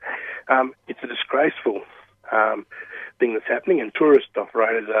peeler log. It's a disgraceful thing that's happening, and tourist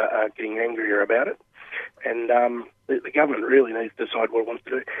operators are getting angrier about it. And the government really needs to decide what it wants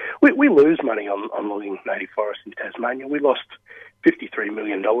to do. We lose money on logging native forests in Tasmania. We lost $53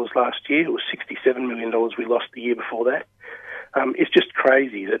 million last year. It was $67 million we lost the year before that. It's just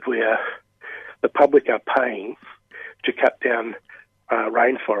crazy that the public are paying to cut down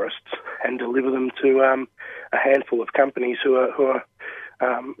rainforests and deliver them to a handful of companies who are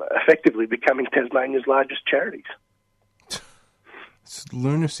effectively becoming Tasmania's largest charities. It's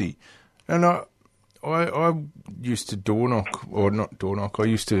lunacy. And I used to I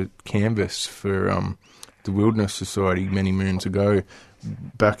used to canvass for the Wilderness Society many moons ago,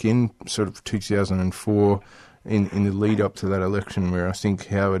 back in sort of 2004, in the lead up to that election, where I think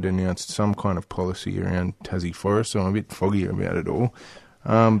Howard announced some kind of policy around Tassie Forest, so I'm a bit foggy about it all.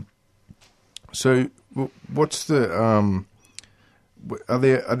 So what's the... Are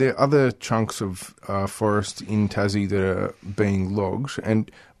there other chunks of forest in Tassie that are being logged?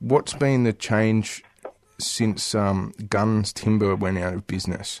 And what's been the change since Gunns Timber went out of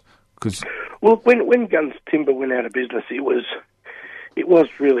business? Well, when Gunns Timber went out of business, it was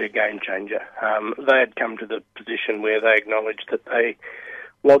really a game changer. They had come to the position where they acknowledged that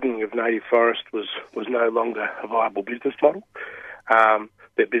logging of native forest was no longer a viable business model.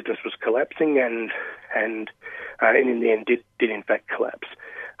 Their business was collapsing, and in the end did in fact collapse.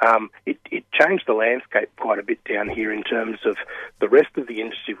 It changed the landscape quite a bit down here in terms of the rest of the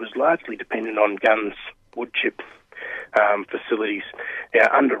industry was largely dependent on Gunns wood chip facilities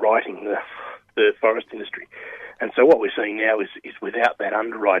underwriting the forest industry. And so what we're seeing now is without that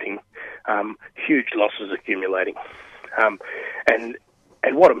underwriting, huge losses accumulating. And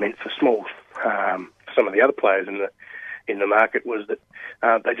what it meant for some of the other players in the market was that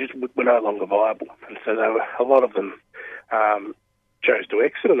they just were no longer viable. And so a lot of them chose to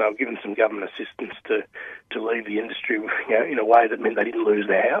exit, and they were given some government assistance to leave the industry, in a way that meant they didn't lose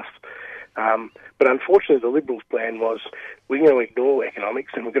their house. But unfortunately, the Liberals' plan was, we're going to ignore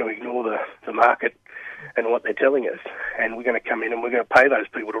economics and we're going to ignore the market and what they're telling us, and we're going to come in and we're going to pay those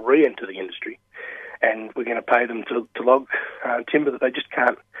people to re-enter the industry, and we're going to pay them to log timber that they just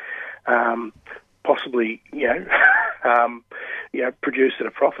can't possibly, produce at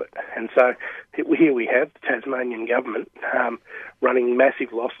a profit. And so here we have the Tasmanian government running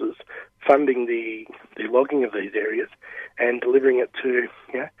massive losses, funding the logging of these areas, and delivering it to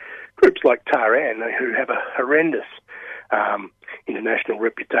groups like Taran, who have a horrendous international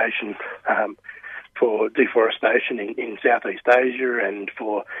reputation for deforestation in Southeast Asia and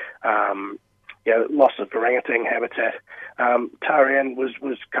for loss of orangutan habitat. Taran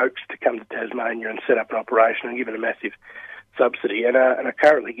was coaxed to come to Tasmania and set up an operation and given a massive subsidy, and are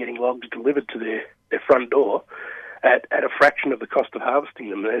currently getting logs delivered to their front door at a fraction of the cost of harvesting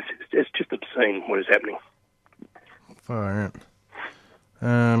them. It's just obscene what is happening. Far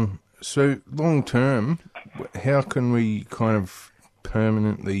out. So long term, how can we kind of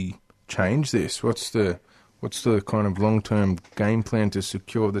permanently change this? What's the kind of long term game plan to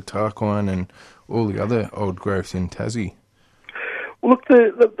secure the Tarquine and all the other old growth in Tassie? Well, look,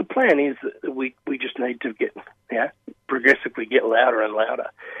 the plan is that we just need to progressively get louder and louder.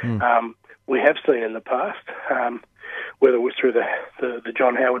 We have seen in the past, whether it was through the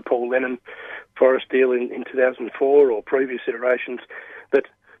John Howard, Paul Lennon forest deal in 2004 or previous iterations, that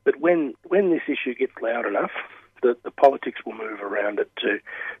when this issue gets loud enough, the politics will move around it to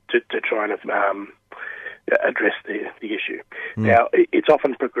try and address the issue. Now, it's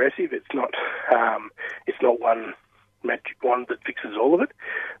often progressive. It's not one magic wand that fixes all of it,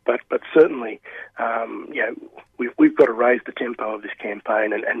 but certainly, we've got to raise the tempo of this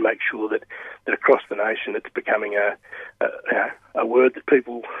campaign and make sure that across the nation it's becoming a word that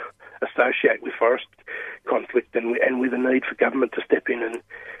people associate with forest conflict and with a need for government to step in and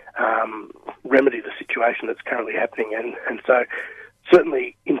remedy the situation that's currently happening. And so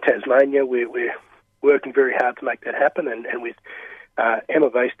certainly in Tasmania we're working very hard to make that happen, and with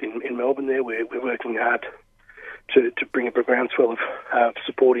Emma based in Melbourne there, we're working hard to bring up a groundswell of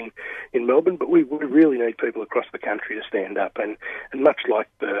supporting in Melbourne, but we really need people across the country to stand up, and much like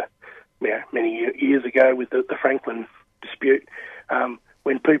many years ago with the Franklin dispute,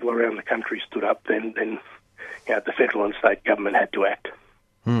 when people around the country stood up, then the federal and state government had to act.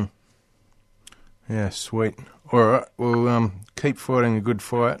 Yeah, sweet. All right, well, keep fighting a good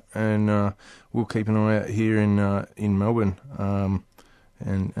fight, and we'll keep an eye out here in Melbourne,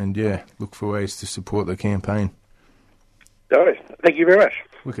 and look for ways to support the campaign. All right, thank you very much.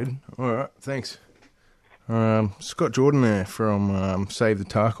 Wicked. All right, thanks. Scott Jordan there from Save the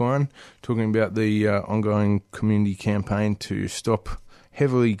Tarquine, talking about the ongoing community campaign to stop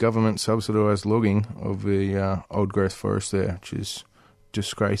heavily government subsidised logging of the old growth forest there, which is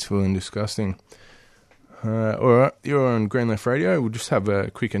disgraceful and disgusting. All right, you're on Green Left Radio. We'll just have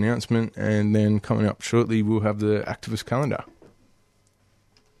a quick announcement, and then coming up shortly, we'll have the activist calendar.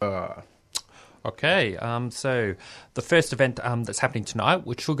 Okay, so the first event that's happening tonight,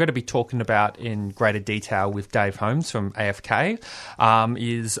 which we're going to be talking about in greater detail with Dave Holmes from AFK,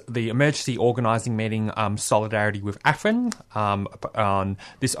 is the emergency organising meeting, Solidarity with AFREN. On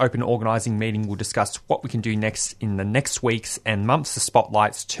this open organising meeting, we'll discuss what we can do next in the next weeks and months to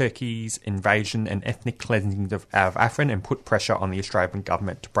spotlight Turkey's invasion and ethnic cleansing of AFREN and put pressure on the Australian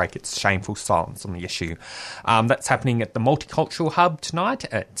government to break its shameful silence on the issue. That's happening at the Multicultural Hub tonight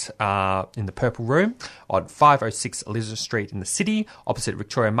in the Purple Room on 506 Elizabeth Street in the city, opposite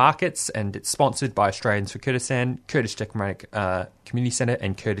Victoria Markets, and it's sponsored by Australians for Kurdistan, Kurdish Democratic Community Centre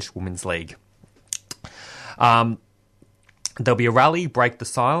and Kurdish Women's League. There'll be a rally, Break the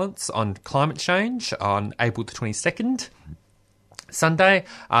Silence, on climate change on April the 22nd, Sunday,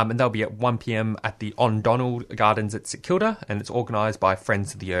 and they'll be at 1pm at the O'Donnell Gardens at St Kilda, and it's organised by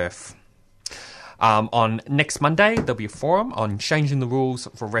Friends of the Earth. On next Monday, there'll be a forum on changing the rules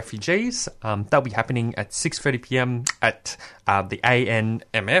for refugees. That'll be happening at 6:30pm at the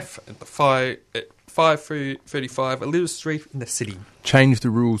ANMF at the 535 Elizabeth Street in the city. Change the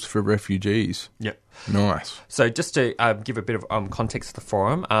rules for refugees. Yep. Nice. So just to give a bit of context to the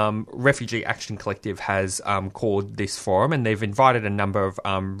forum, Refugee Action Collective has called this forum, and they've invited a number of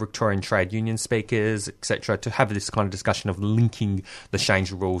Victorian trade union speakers, etc., to have this kind of discussion of linking the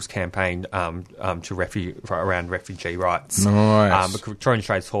Change the Rules campaign to around refugee rights. Nice. Victorian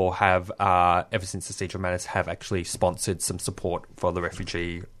Trades Hall have, ever since the Siege of Matters, have actually sponsored some support for the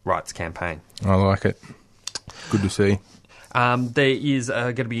refugee rights campaign. I like it. Good to see. There is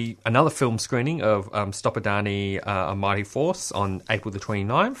going to be another film screening of Stop Adani, A Mighty Force on April the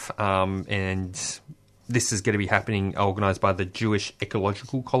 29th, and this is going to be happening, organised by the Jewish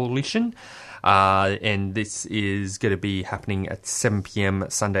Ecological Coalition, and this is going to be happening at 7pm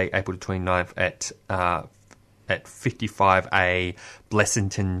Sunday, April the 29th at 55A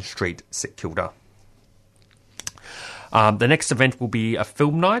Blessington Street, St Kilda. The next event will be a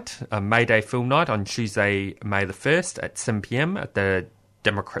film night, a May Day film night on Tuesday, May the 1st at 7pm at the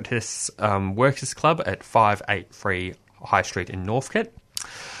Democratis Workers Club at 583 High Street in Northcote.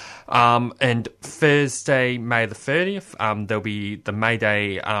 And Thursday, May the 30th, there'll be the May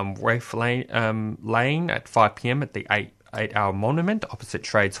Day Rafe Lane at 5pm at the 8-hour monument opposite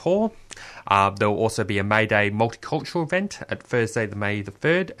Trades Hall. There will also be a May Day multicultural event at Thursday, the May the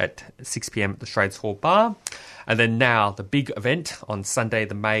 3rd at 6pm at the Trades Hall bar. And then now the big event on Sunday,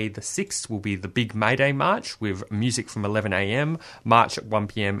 the May the 6th, will be the big May Day March with music from 11am, march at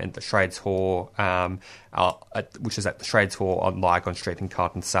 1pm at the Trades Hall, which is at the Trades Hall on Lygon Street in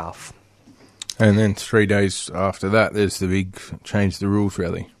Carlton South. And then 3 days after that, there's the big Change the Rules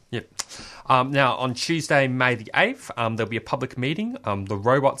rally. Yep. Now, on Tuesday, May the 8th, there'll be a public meeting. The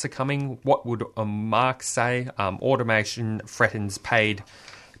robots are coming. What would Marx say? Automation threatens paid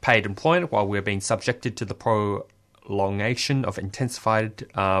employment while we're being subjected to the prolongation of intensified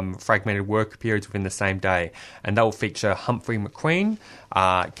fragmented work periods within the same day. And that will feature Humphrey McQueen,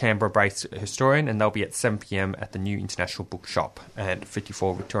 Canberra-based historian, and they'll be at 7pm at the New International Bookshop at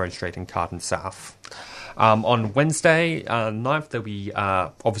 54 Victorian Street in Carlton South. On Wednesday, 9th, there'll be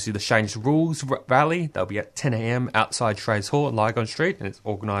obviously the Change the Rules rally. They'll be at 10am outside Trades Hall at Lygon Street, and it's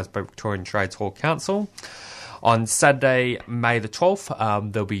organised by Victorian Trades Hall Council. On Saturday, May the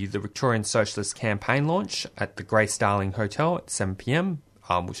 12th, there'll be the Victorian Socialist campaign launch at the Grace Darling Hotel at 7pm,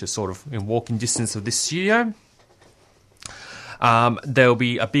 which is sort of in walking distance of this studio. There'll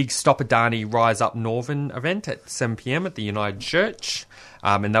be a big Stop Adani Rise Up Northern event at 7pm at the United Church,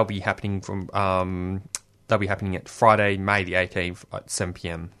 and they'll be happening at Friday, May the 18th at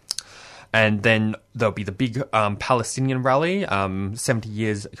 7pm. And then there'll be the big Palestinian rally, 70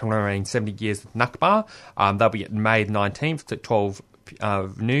 years commemorating 70 years of Nakba. That'll be at May 19th at 12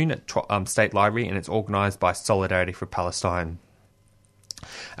 noon at State Library, and it's organised by Solidarity for Palestine.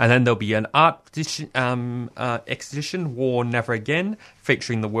 And then there'll be an art exhibition, War Never Again,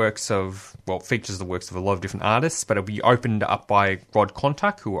 features the works of a lot of different artists, but it'll be opened up by Rod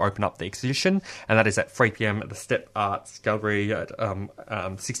Contact, who will open up the exhibition, and that is at 3pm at the Step Arts Gallery at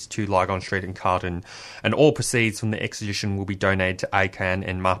 62 Lygon Street in Carlton. And all proceeds from the exhibition will be donated to ACAN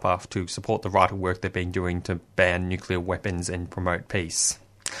and MAPA to support the vital work they've been doing to ban nuclear weapons and promote peace.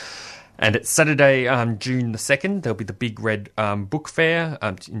 And it's Saturday, June the 2nd, there'll be the Big Red Book Fair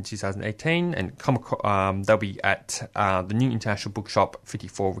in 2018, and they'll be at the New International Bookshop,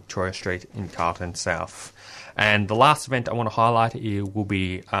 54 Victoria Street in Carlton South. And the last event I want to highlight here will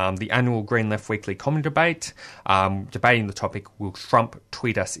be the annual Green Left Weekly Comedy Debate. Debating the topic, will Trump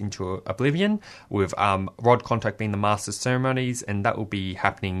tweet us into oblivion, with Rod Contact being the master of ceremonies, and that will be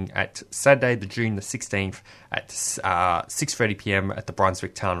happening at Saturday, June the 16th at 6:30pm at the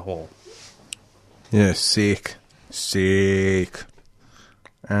Brunswick Town Hall. Yeah, sick.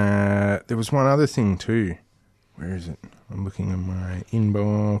 There was one other thing too. Where is it? I'm looking at my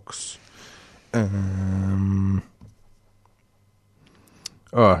inbox.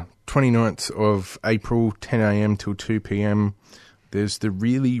 29th of April, 10 a.m. till 2 p.m. There's the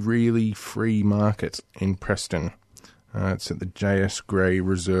really, really free market in Preston. It's at the J.S. Gray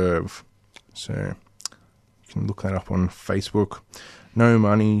Reserve. So you can look that up on Facebook. No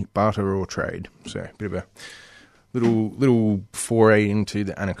money, barter or trade. So a bit of a little foray into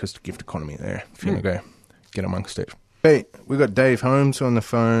the anarchist gift economy there, if you want to go get amongst it. Hey, we got Dave Holmes on the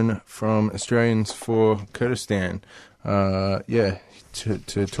phone from Australians for Kurdistan.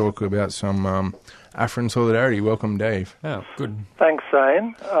 To talk about some Afrin solidarity. Welcome, Dave. Oh, good. Thanks,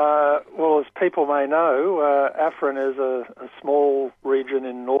 Zane. Well, as people may know, Afrin is a small region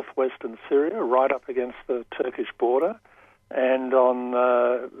in northwestern Syria, right up against the Turkish border. And on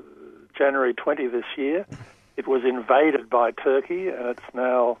January 20 this year, it was invaded by Turkey, and it's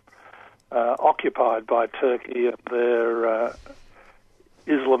now occupied by Turkey and their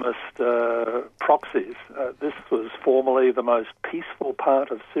Islamist proxies. This was formerly the most peaceful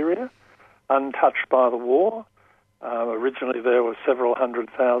part of Syria, untouched by the war. Originally there were several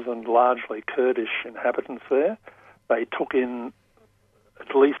 100,000 largely Kurdish inhabitants there. They took in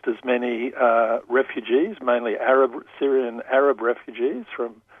at least as many refugees, mainly Syrian Arab refugees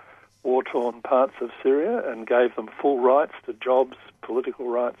from war-torn parts of Syria, and gave them full rights to jobs, political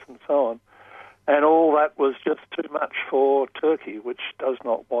rights and so on. And all that was just too much for Turkey, which does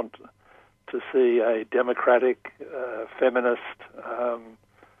not want to see a democratic, feminist,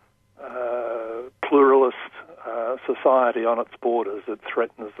 pluralist society on its borders. It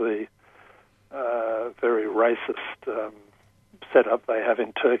threatens the very racist setup they have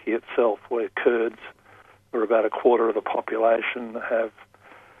in Turkey itself, where Kurds, who are about a quarter of the population, have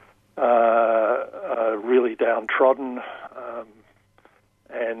really downtrodden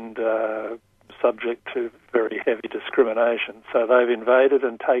and subject to very heavy discrimination. So they've invaded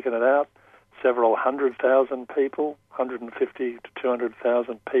and taken it out. Several 100,000 people, 150 to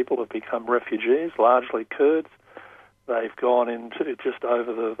 200,000 people have become refugees, largely Kurds. They've gone into just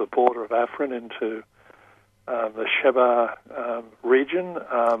over the border of Afrin into the Sheba region,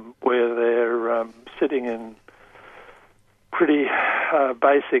 where they're sitting in pretty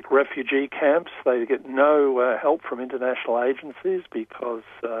basic refugee camps. They get no help from international agencies because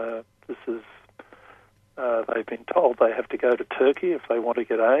this is they've been told they have to go to Turkey if they want to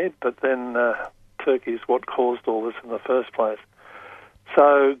get aid, but then Turkey's what caused all this in the first place.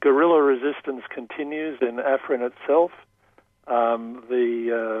 So guerrilla resistance continues in Afrin itself.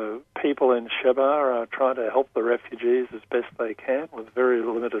 The people in Sheba are trying to help the refugees as best they can with very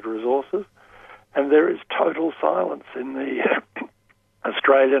limited resources. And there is total silence in the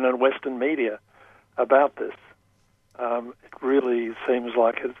Australian and Western media about this. It really seems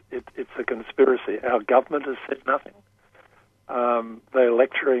like it's a conspiracy. Our government has said nothing. They're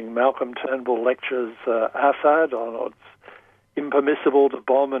lecturing, Malcolm Turnbull lectures Assad on it's impermissible to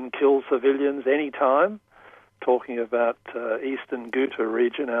bomb and kill civilians any time, talking about eastern Ghouta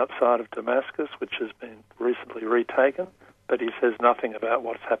region outside of Damascus, which has been recently retaken, but he says nothing about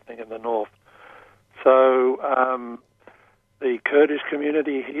what's happening in the north. So the Kurdish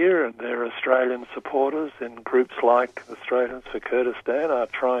community here and their Australian supporters in groups like Australians for Kurdistan are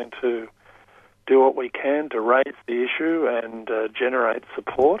trying to do what we can to raise the issue and generate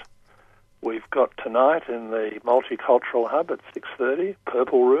support. We've got tonight in the Multicultural Hub at 6:30,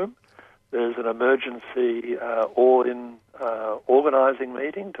 Purple Room, there's an emergency all-in organising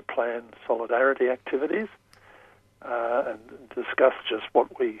meeting to plan solidarity activities and discuss just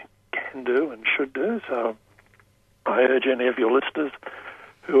what we can do and should do. So I urge any of your listeners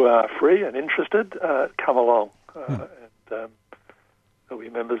who are free and interested, come along. There'll be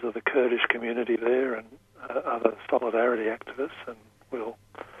members of the Kurdish community there and other solidarity activists, and we'll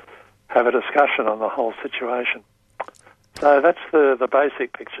have a discussion on the whole situation. So that's the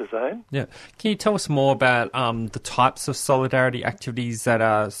basic picture, Zane. Yeah. Can you tell us more about the types of solidarity activities that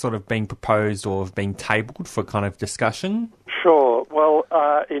are sort of being proposed or have been tabled for kind of discussion? Sure. Well,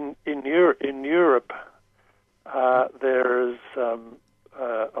 in Europe, there is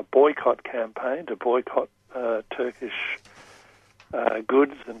a boycott campaign to boycott Turkish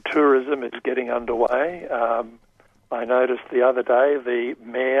goods and tourism is getting underway. I noticed the other day the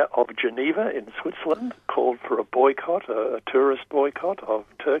mayor of Geneva in Switzerland called for a boycott, a tourist boycott of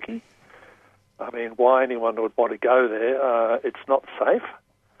Turkey. I mean, why anyone would want to go there? It's not safe.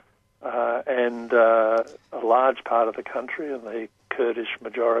 And a large part of the country in the Kurdish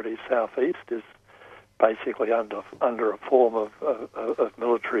majority southeast is basically under a form of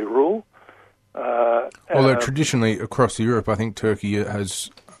military rule. Although traditionally across Europe, I think Turkey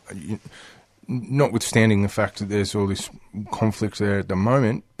has, notwithstanding the fact that there's all this conflict there at the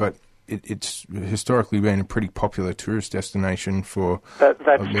moment, but it's historically been a pretty popular tourist destination for. That's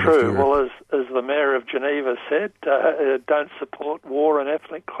true. Well, as the mayor of Geneva said, don't support war and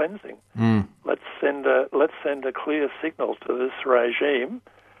ethnic cleansing. Let's send a clear signal to this regime.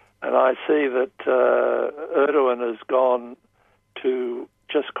 And I see that Erdogan has gone to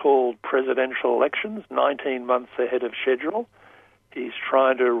just called presidential elections, 19 months ahead of schedule. He's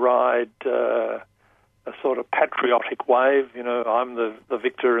trying to ride a sort of patriotic wave. You know, I'm the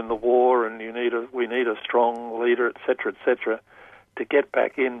victor in the war, and we need a strong leader, etc., to get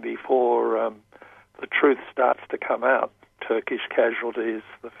back in before the truth starts to come out. Turkish casualties,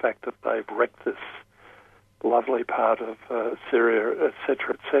 the fact that they've wrecked this lovely part of Syria,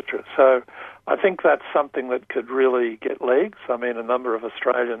 etc. So I think that's something that could really get legs. I mean, a number of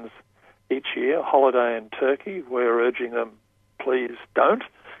Australians each year holiday in Turkey. We're urging them, please don't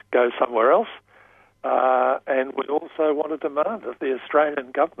go somewhere else. And we also want to demand that the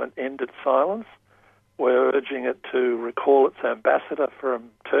Australian government end its silence. We're urging it to recall its ambassador from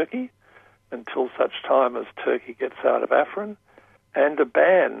Turkey until such time as Turkey gets out of Afrin, and a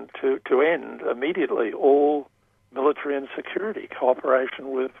ban to end immediately all military and security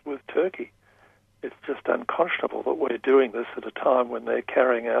cooperation with Turkey. It's just unconscionable that we're doing this at a time when they're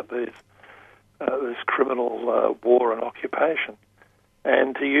carrying out this criminal war and occupation,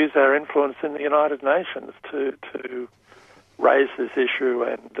 and to use our influence in the United Nations to raise this issue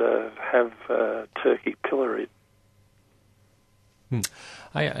and have Turkey pilloried.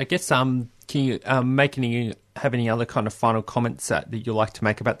 I guess, can you have any other kind of final comments that you'd like to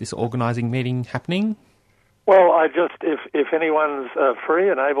make about this organising meeting happening? Well, if anyone's free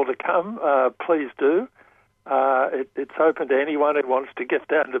and able to come, please do. It's open to anyone who wants to get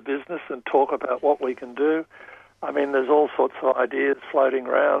down to business and talk about what we can do. I mean, there's all sorts of ideas floating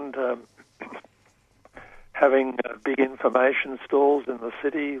around, having big information stalls in the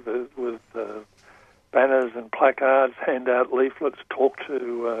city with banners and placards, hand out leaflets, talk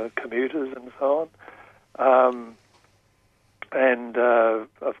to commuters and so on. And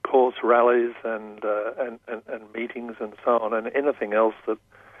of course, rallies and meetings and so on, and anything else that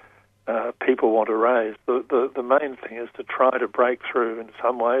people want to raise. The main thing is to try to break through in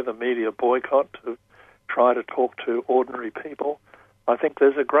some way the media boycott, to try to talk to ordinary people. I think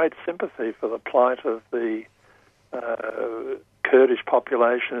there's a great sympathy for the plight of the Kurdish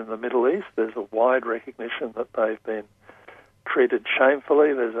population in the Middle East. There's a wide recognition that they've been treated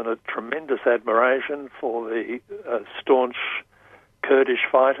shamefully. There's a tremendous admiration for the staunch Kurdish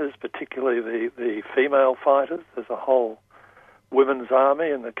fighters, particularly the female fighters. There's a whole women's army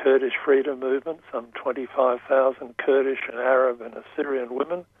in the Kurdish freedom movement, some 25,000 Kurdish and Arab and Assyrian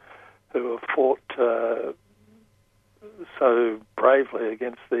women who have fought so bravely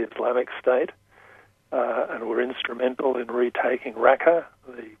against the Islamic State and were instrumental in retaking Raqqa,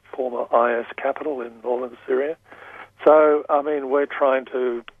 the former IS capital in northern Syria. So, I mean, we're trying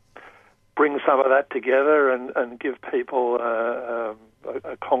to bring some of that together and give people a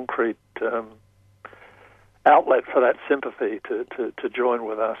concrete outlet for that sympathy to join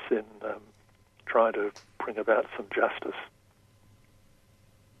with us in trying to bring about some justice.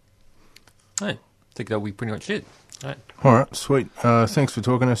 I think that'll be pretty much it. All right, sweet. Thanks for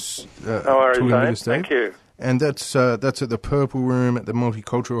talking us. No worries, Dave. Thank you. And that's at the Purple Room at the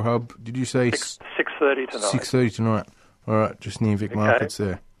Multicultural Hub. Did you say 6:30 tonight? 6:30 tonight. All right, just near Vic Markets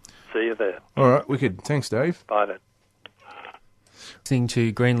there. See you there. All right, wicked. Thanks, Dave. Bye then. Listening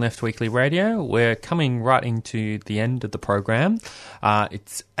to Green Left Weekly Radio. We're coming right into the end of the program.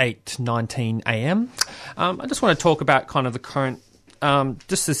 It's 8:19 a.m. I just want to talk about kind of the current.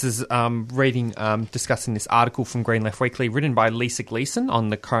 Discussing this article from Green Left Weekly written by Lisa Gleeson on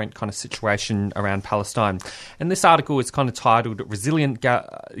the current kind of situation around Palestine. And this article is kind of titled "Resilient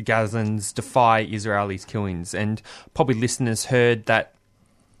Gazans Defy Israelis' Killings." And probably listeners heard that,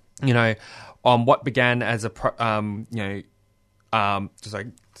 you know, on what began as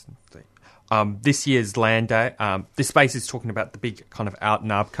this year's Land Day. This space is talking about the big kind of Out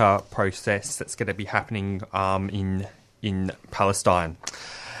Nabka process that's going to be happening in Palestine.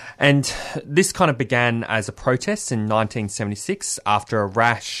 And this kind of began as a protest in 1976 after a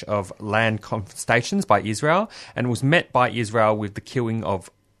rash of land confiscations by Israel, and was met by Israel with the killing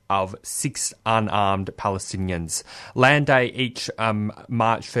of 6 unarmed Palestinians. Land Day each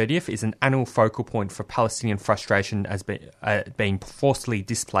March 30th is an annual focal point for Palestinian frustration as being forcibly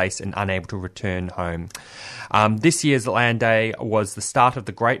displaced and unable to return home. This year's Land Day was the start of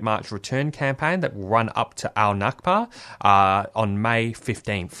the Great March Return campaign that will run up to Al-Nakba on May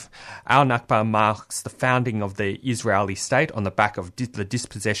 15th. Al-Nakba marks the founding of the Israeli state on the back of the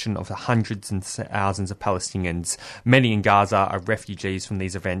dispossession of the hundreds and thousands of Palestinians. Many in Gaza are refugees from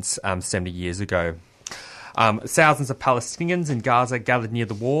these events 70 years ago. Thousands of Palestinians in Gaza gathered near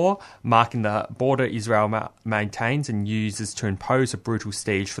the war, marking the border Israel maintains and uses to impose a brutal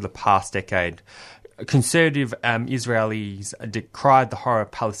siege for the past decade. Conservative Israelis decried the horror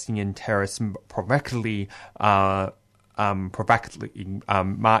of Palestinian terrorists provocatively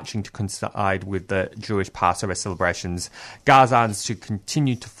marching to coincide with the Jewish Passover celebrations. Gazans to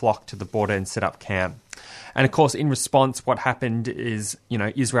continue to flock to the border and set up camp. And of course, in response, what happened is,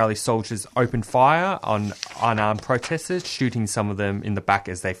 Israeli soldiers opened fire on unarmed protesters, shooting some of them in the back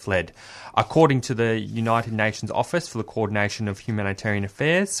as they fled. According to the United Nations Office for the Coordination of Humanitarian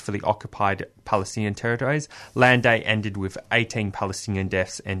Affairs for the occupied Palestinian territories, Land Day ended with 18 Palestinian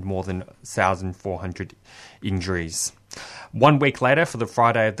deaths and more than 1,400 injuries. 1 week later, for the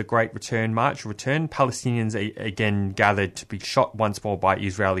Friday of the Great March Return, Palestinians again gathered to be shot once more by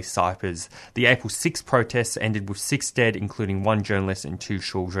Israeli snipers. The April 6 protests ended with 6 dead, including 1 journalist and 2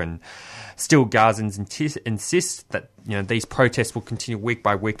 children. Still, Gazans insist that these protests will continue week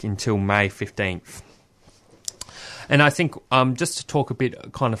by week until May 15th. And I think just to talk a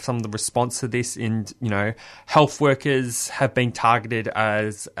bit kind of some of the response to this, health workers have been targeted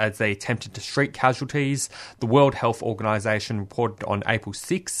as they attempted to street casualties. The World Health Organization reported on April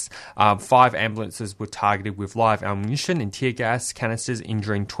 6, 5 ambulances were targeted with live ammunition and tear gas canisters,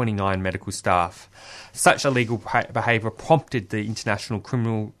 injuring 29 medical staff. Such illegal behaviour prompted the International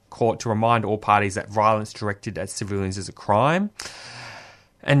Criminal Court to remind all parties that violence directed at civilians is a crime.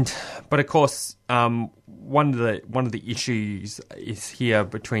 But of course, one of the issues is here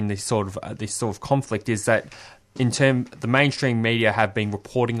between this sort of conflict is that the mainstream media have been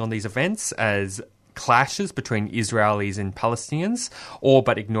reporting on these events as clashes between Israelis and Palestinians, all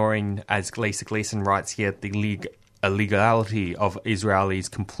but ignoring, as Lisa Gleeson writes here, the illegality of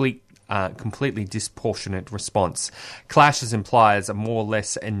Israelis' completely disproportionate response. Clashes implies a more or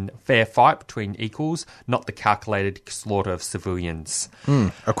less and fair fight between equals, not the calculated slaughter of civilians.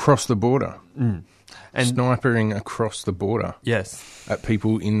 Across the border. And snipering across the border. Yes. At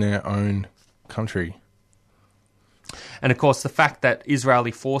people in their own country. And of course, the fact that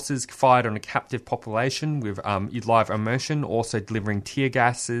Israeli forces fired on a captive population with live ammunition, also delivering tear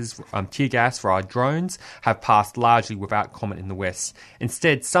gas via drones, have passed largely without comment in the West.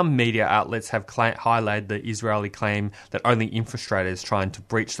 Instead, some media outlets have highlighted the Israeli claim that only infiltrators trying to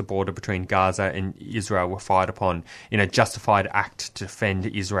breach the border between Gaza and Israel were fired upon in a justified act to defend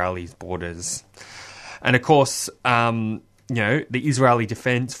Israeli's borders. And of course, the Israeli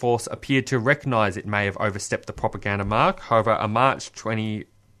Defense Force appeared to recognise it may have overstepped the propaganda mark. However, a March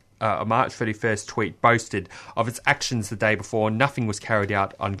 31st tweet boasted of its actions the day before. Nothing was carried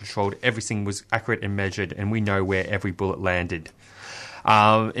out uncontrolled. Everything was accurate and measured, and we know where every bullet landed.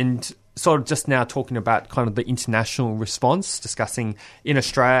 And sort of just now talking about kind of the international response, discussing in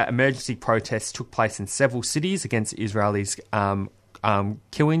Australia, emergency protests took place in several cities against Israelis'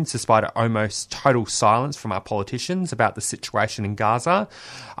 killings, despite almost total silence from our politicians about the situation in Gaza.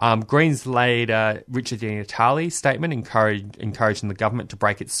 Greens leader Richard Di Natale's statement encouraging the government to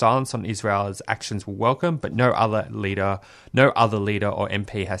break its silence on Israel's actions were welcome, but no other leader or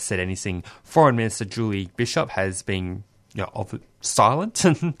MP has said anything. Foreign Minister Julie Bishop has been silent.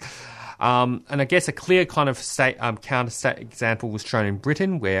 And I guess a clear kind of counter-state example was shown in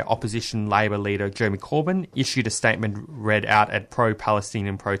Britain, where opposition Labour leader Jeremy Corbyn issued a statement read out at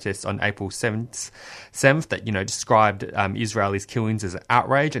pro-Palestinian protests on April 7th that, described Israelis' killings as an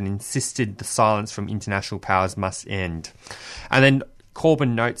outrage and insisted the silence from international powers must end. And then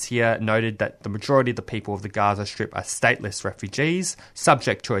Corbyn noted that the majority of the people of the Gaza Strip are stateless refugees,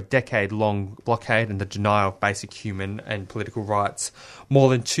 subject to a decade-long blockade and the denial of basic human and political rights. More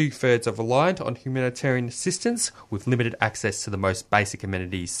than 2/3 are reliant on humanitarian assistance, with limited access to the most basic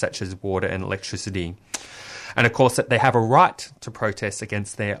amenities such as water and electricity. And of course, that they have a right to protest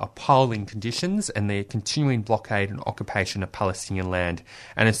against their appalling conditions and their continuing blockade and occupation of Palestinian land,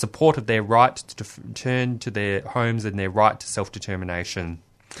 and in support of their right to return to their homes and their right to self-determination.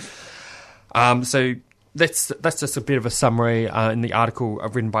 So that's just a bit of a summary in the article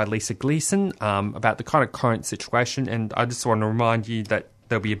written by Lisa Gleason about the kind of current situation. And I just want to remind you that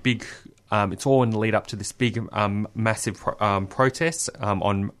there'll be a big, it's all in the lead up to this big, massive protest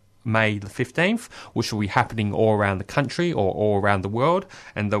on May the 15th, which will be happening all around the country or all around the world.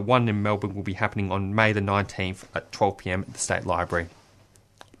 And the one in Melbourne will be happening on May the 19th at 12 p.m. at the State Library.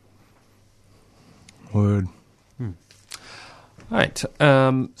 Word. Right.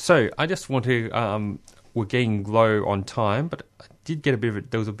 So I just want to. We're getting low on time, but I did get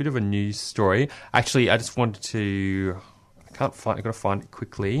there was a bit of a news story. Actually, I just wanted to. I've got to find it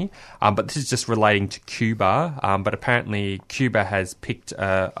quickly. But this is just relating to Cuba. But apparently, Cuba has picked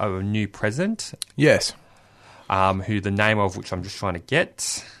a new president. Yes. Who the name of which I'm just trying to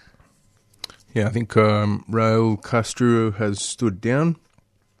get. Yeah, I think Raul Castro has stood down,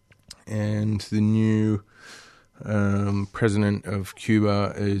 and the new president of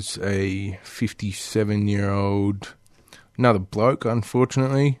Cuba is a 57-year-old, another bloke,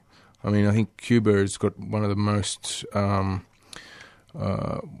 unfortunately. I mean, I think Cuba has got one of the most, one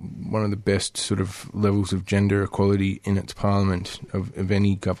of the best sort of levels of gender equality in its parliament of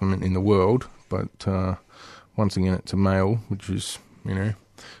any government in the world. But once again, it's a male, which is,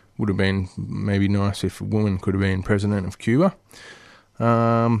 would have been maybe nice if a woman could have been president of Cuba.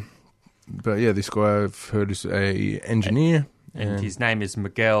 But yeah, this guy I've heard is a engineer. And his name is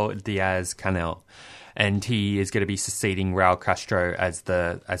Miguel Diaz-Canel. And he is going to be succeeding Raul Castro as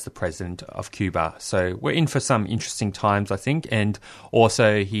the president of Cuba. So we're in for some interesting times, I think. And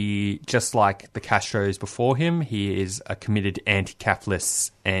also he, just like the Castros before him, he is a committed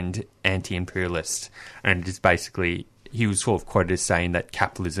anti-capitalist and anti-imperialist. And it's basically, he was sort of quoted as saying that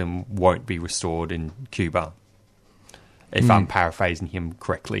capitalism won't be restored in Cuba, if I'm paraphrasing him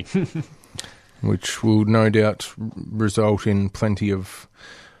correctly. Which will no doubt result in plenty of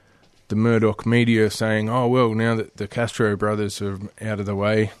the Murdoch media saying, oh, well, now that the Castro brothers are out of the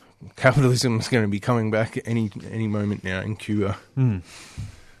way, capitalism is going to be coming back any moment now in Cuba. All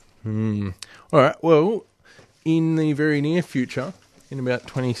right, well, in the very near future, in about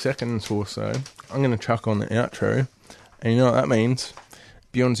 20 seconds or so, I'm going to chuck on the outro. And you know what that means?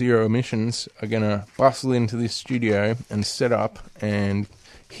 Beyond Zero Emissions are going to bustle into this studio and set up and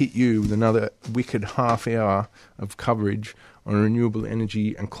hit you with another wicked half hour of coverage on renewable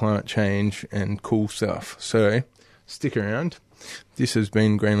energy and climate change and cool stuff. So stick around. This has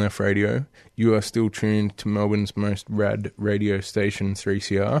been Green Left Radio. You are still tuned to Melbourne's most rad radio station,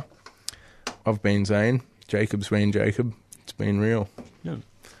 3CR. I've been Zane. Jacob's been Jacob. It's been real. Yeah.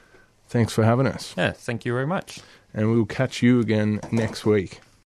 Thanks for having us. Yeah, thank you very much. And we'll catch you again next week.